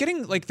 It's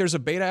getting like there's a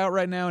beta out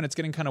right now, and it's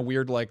getting kind of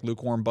weird, like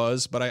lukewarm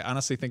buzz. But I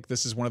honestly think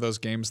this is one of those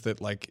games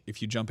that like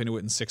if you jump into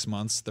it in 6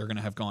 months, they're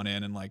gonna have gone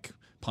in and like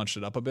punched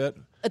it up a bit.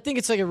 I think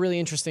it's like a really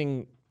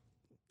interesting.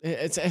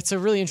 It's a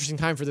really interesting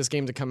time for this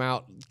game to come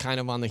out kind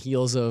of on the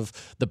heels of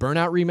the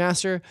Burnout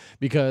remaster,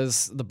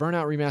 because the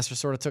Burnout remaster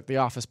sort of took the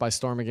office by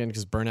storm again,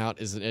 because Burnout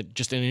is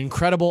just an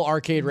incredible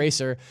arcade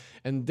racer,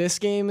 and this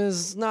game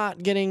is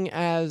not getting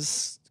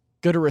as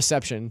good a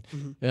reception.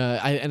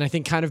 I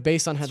think kind of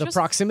based on the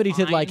proximity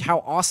to like how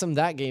awesome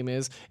that game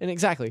is. And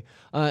exactly.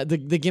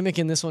 The gimmick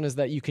in this one is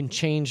that you can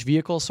change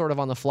vehicles sort of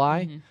on the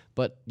fly,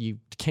 but you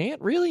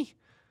can't really.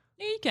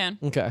 Yeah, you can.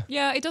 Okay.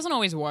 Yeah, it doesn't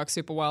always work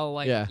super well.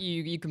 Like Yeah.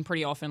 you can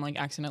pretty often like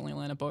accidentally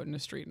land a boat in the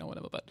street or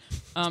whatever. But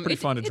Pretty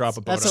fun to drop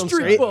a boat. That sounds on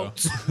great.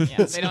 boats.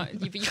 yeah, they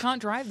don't. You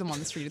can't drive them on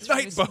the street. It's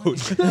Night really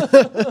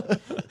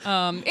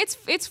boat.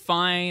 It's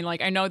fine.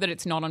 Like I know that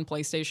it's not on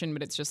PlayStation,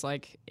 but it's just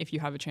like if you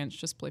have a chance,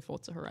 just play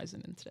Forza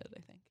Horizon instead. I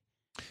think.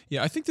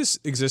 Yeah, I think this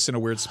exists in a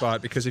weird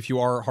spot because if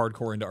you are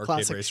hardcore into arcade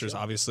Classic racers, show.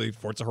 obviously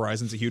Forza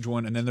Horizon's a huge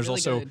one. And then there's Really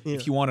also, good.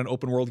 if you want an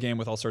open world game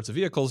with all sorts of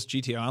vehicles,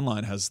 GTA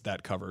Online has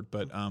that covered.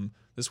 But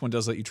this one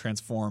does let you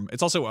transform.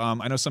 It's also,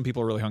 I know some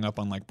people are really hung up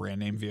on like brand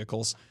name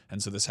vehicles.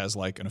 And so this has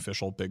like an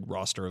official big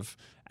roster of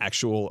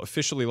actual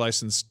officially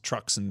licensed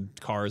trucks and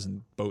cars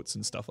and boats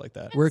and stuff like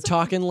that. We're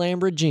talking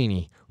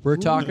Lamborghini. We're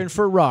talking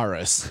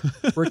Ferraris.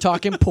 We're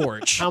talking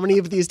Porsche. How many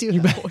of these do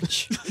you have?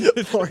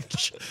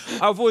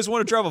 Porsche. I've always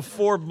wanted to drive a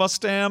Ford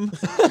Mustang,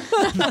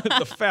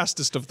 the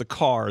fastest of the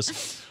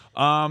cars.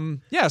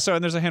 Yeah. So,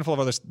 and there's a handful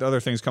of other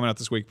things coming out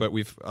this week, but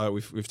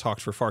we've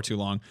talked for far too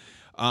long.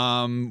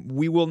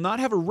 We will not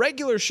have a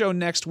regular show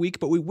next week,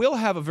 but we will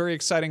have a very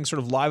exciting sort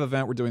of live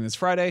event we're doing this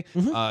Friday.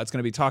 It's going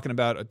to be talking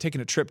about taking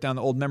a trip down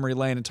the old memory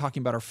lane and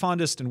talking about our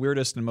fondest and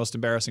weirdest and most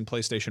embarrassing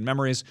PlayStation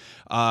memories.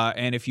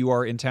 And if you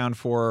are in town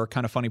for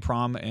Kind of Funny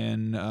Prom,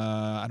 and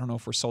I don't know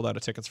if we're sold out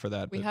of tickets for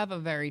that. We have a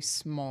very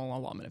small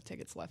allotment of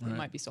tickets left. It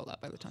might be sold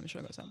out by the time the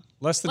show goes out.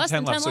 Less than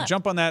 10 left. So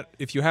jump on that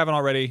if you haven't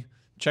already.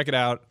 Check it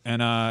out,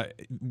 and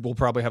we'll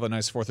probably have a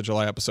nice 4th of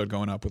July episode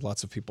going up with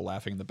lots of people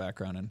laughing in the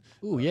background and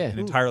an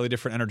entirely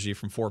different energy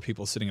from 4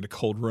 people sitting in a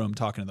cold room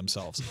talking to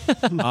themselves.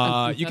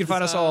 You can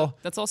find us all.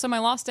 That's also my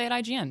last day at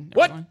IGN.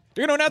 What? Everyone.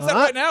 You're going to announce that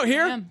right now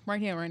here? I am,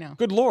 right here, right now.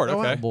 Good Lord.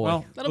 Okay. boy.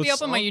 Well, That'll be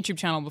up on my YouTube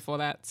channel before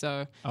that.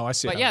 So. Oh, I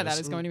see. But how yeah, it is.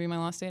 that is going to be my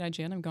last day at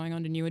IGN. I'm going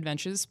on to new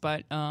adventures.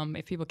 But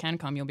if people can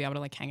come, you'll be able to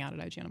like hang out at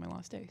IGN on my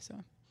last day. So.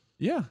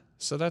 Yeah.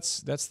 So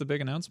that's the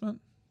big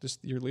announcement. Just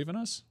you're leaving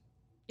us.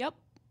 Yep.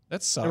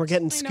 That sucks. And we're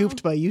getting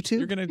scooped by YouTube.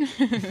 You're gonna.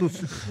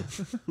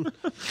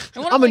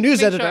 I'm a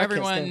news editor. Sure I can't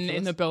everyone stand for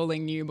in this. the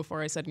building knew before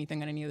I said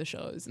anything on any of the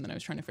shows, and then I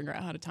was trying to figure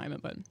out how to time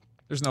it. But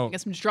There's no. I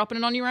guess I'm just dropping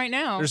it on you right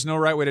now. There's no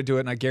right way to do it,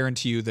 and I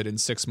guarantee you that in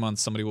 6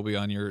 months somebody will be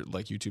on your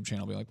like YouTube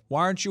channel, be like,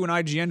 "Why aren't you in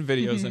IGN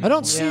videos anymore?" I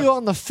don't see you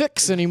on the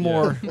fix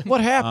anymore.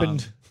 What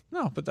happened?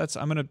 No, but that's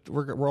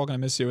we're all gonna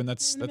miss you, and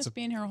that's I'm a just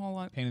being here a whole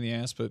lot. pain in the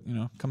ass. But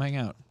come hang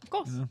out. Of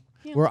course.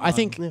 Yeah. I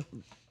think,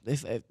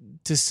 if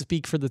to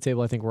speak for the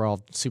table, I think we're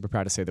all super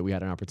proud to say that we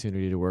had an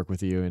opportunity to work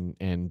with you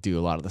and do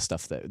a lot of the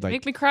stuff that like.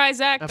 Make me cry,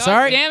 Zach. God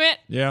sorry. damn it.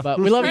 Yeah, But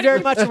we love you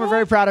very much, and we're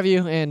very proud of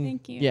you. And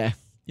Thank you. yeah,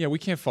 yeah, we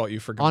can't fault you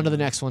for going on to the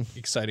next one.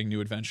 exciting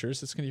new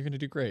adventures. You're gonna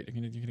do great.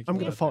 You're gonna I'm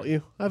gonna fault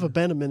you. I have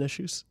abandonment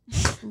issues.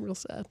 I'm real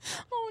sad.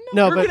 Oh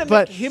no. No,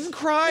 but him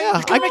cry.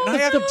 Yeah, I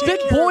have the big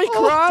boy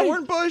cry.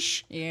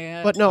 Thornbush.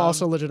 Yeah. But no,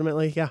 also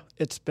legitimately, yeah,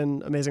 it's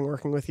been amazing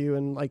working with you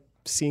and like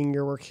seeing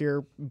your work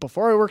here.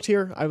 Before I worked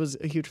here, I was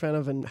a huge fan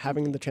of, and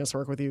having the chance to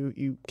work with you,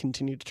 you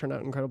continue to turn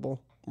out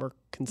incredible work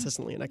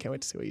consistently, and I can't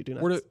wait to see what you do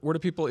next. Where do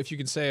people, if you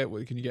can say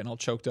it, can you getting all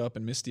choked up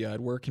and misty eyed?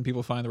 Where can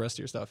people find the rest of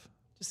your stuff?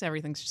 Just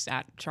everything's just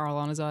at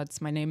Charizard. It's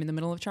my name in the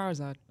middle of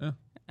Charizard. Yeah.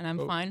 And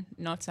I'm fine.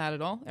 Not sad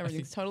at all.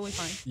 Everything's totally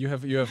fine. You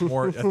have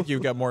more. I think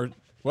you've got more.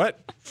 What?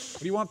 What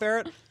do you want,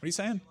 Barrett? What are you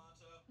saying?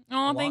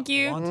 Oh, thank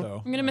you.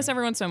 Lonto. I'm gonna miss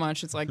everyone so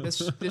much. It's like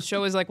this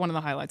show is like one of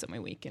the highlights of my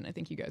week, and I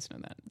think you guys know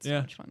that. It's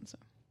so much fun. So.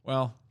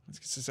 Well,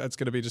 that's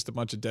going to be just a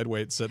bunch of dead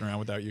weight sitting around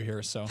without you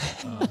here. So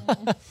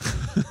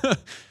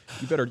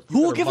you better.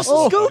 Who will give us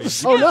muscle the somebody.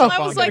 scoops? Oh, no. I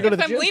was like, Go to if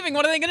the I'm gym. leaving,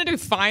 what are they gonna do?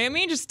 Fire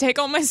me? Just take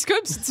all my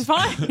scoops. It's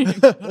fine.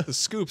 The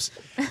scoops.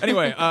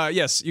 Anyway,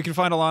 yes, you can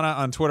find Alana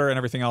on Twitter and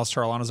everything else.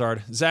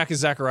 Charlanazard. Zach is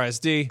Zacharias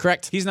D.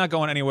 Correct. He's not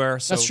going anywhere.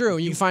 So That's true.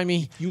 You can find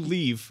me. You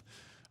leave.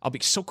 I'll be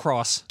so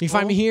cross. You can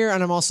find me here,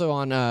 and I'm also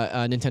on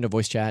Nintendo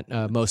Voice Chat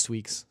most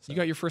weeks. You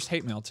got your first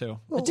hate mail too.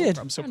 I did.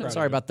 I'm so proud.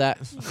 Sorry about that.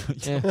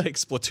 You don't take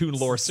Splatoon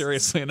lore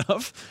seriously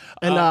enough.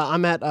 And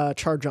I'm at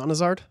Char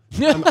Jonazard.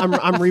 I'm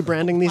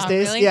rebranding these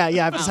days. really?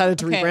 Yeah. I've decided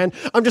to okay. rebrand.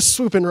 I'm just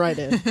swooping right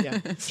in. Yeah.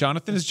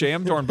 Jonathan is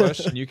JM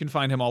Dornbush, and you can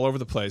find him all over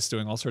the place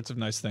doing all sorts of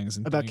nice things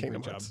and About doing a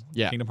Kingdom great Hearts. job.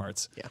 Yeah. Kingdom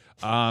Hearts. Yeah.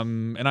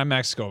 And I'm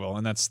Max Scoville,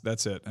 and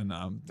that's it. And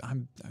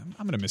I'm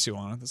gonna miss you,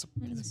 Lana. That's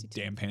a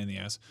damn pain in the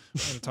ass.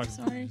 I'm gonna talk.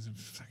 Sorry.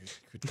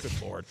 Good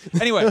lord.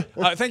 Anyway,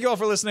 thank you all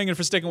for listening and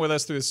for sticking with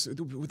us through this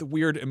with the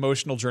weird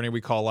emotional journey we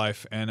call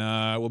life. And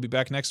we'll be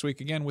back next week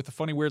again with a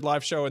funny, weird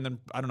live show, and then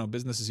I don't know,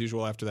 business as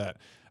usual after that.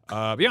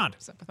 Beyond.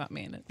 Except without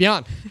me in it.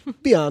 Beyond.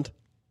 Beyond.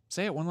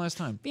 Say it one last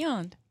time.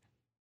 Beyond.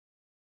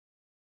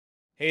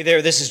 Hey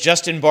there, this is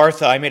Justin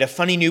Bartha. I made a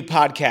funny new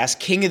podcast,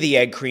 King of the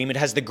Egg Cream. It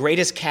has the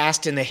greatest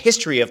cast in the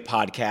history of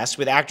podcasts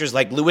with actors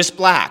like Louis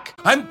Black,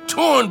 I'm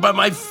torn by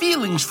my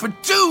feelings for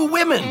two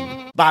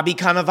women. Bobby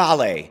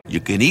Cannavale,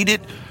 You can eat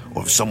it,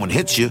 or if someone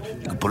hits you,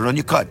 you can put it on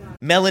your cut.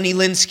 Melanie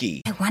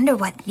Linsky, I wonder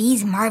what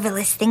these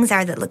marvelous things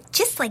are that look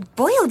just like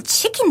boiled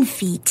chicken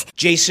feet.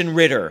 Jason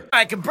Ritter,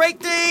 I can break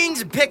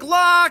things and pick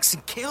locks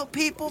and kill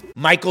people.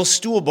 Michael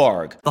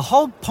Stuhlbarg, The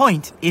whole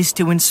point is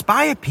to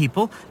inspire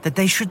people that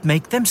they should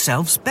make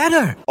themselves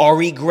better.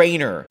 Ari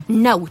Grainer,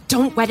 No,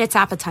 don't whet its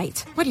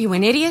appetite. What are you,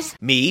 an idiot?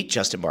 me,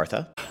 Justin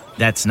Bartha,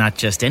 That's not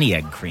just any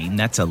egg cream,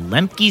 that's a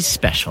Lemke's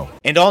special.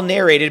 and all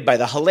narrated by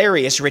the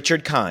hilarious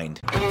Richard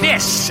Kind.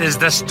 This is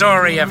the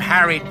story of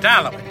Harry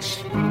Dalowitz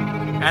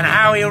and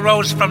how he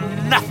rose from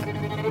nothing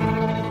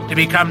to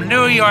become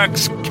New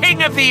York's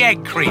King of the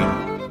Egg Cream.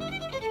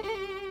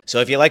 So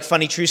if you like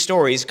funny true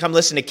stories, come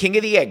listen to King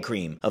of the Egg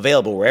Cream,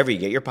 available wherever you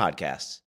get your podcasts.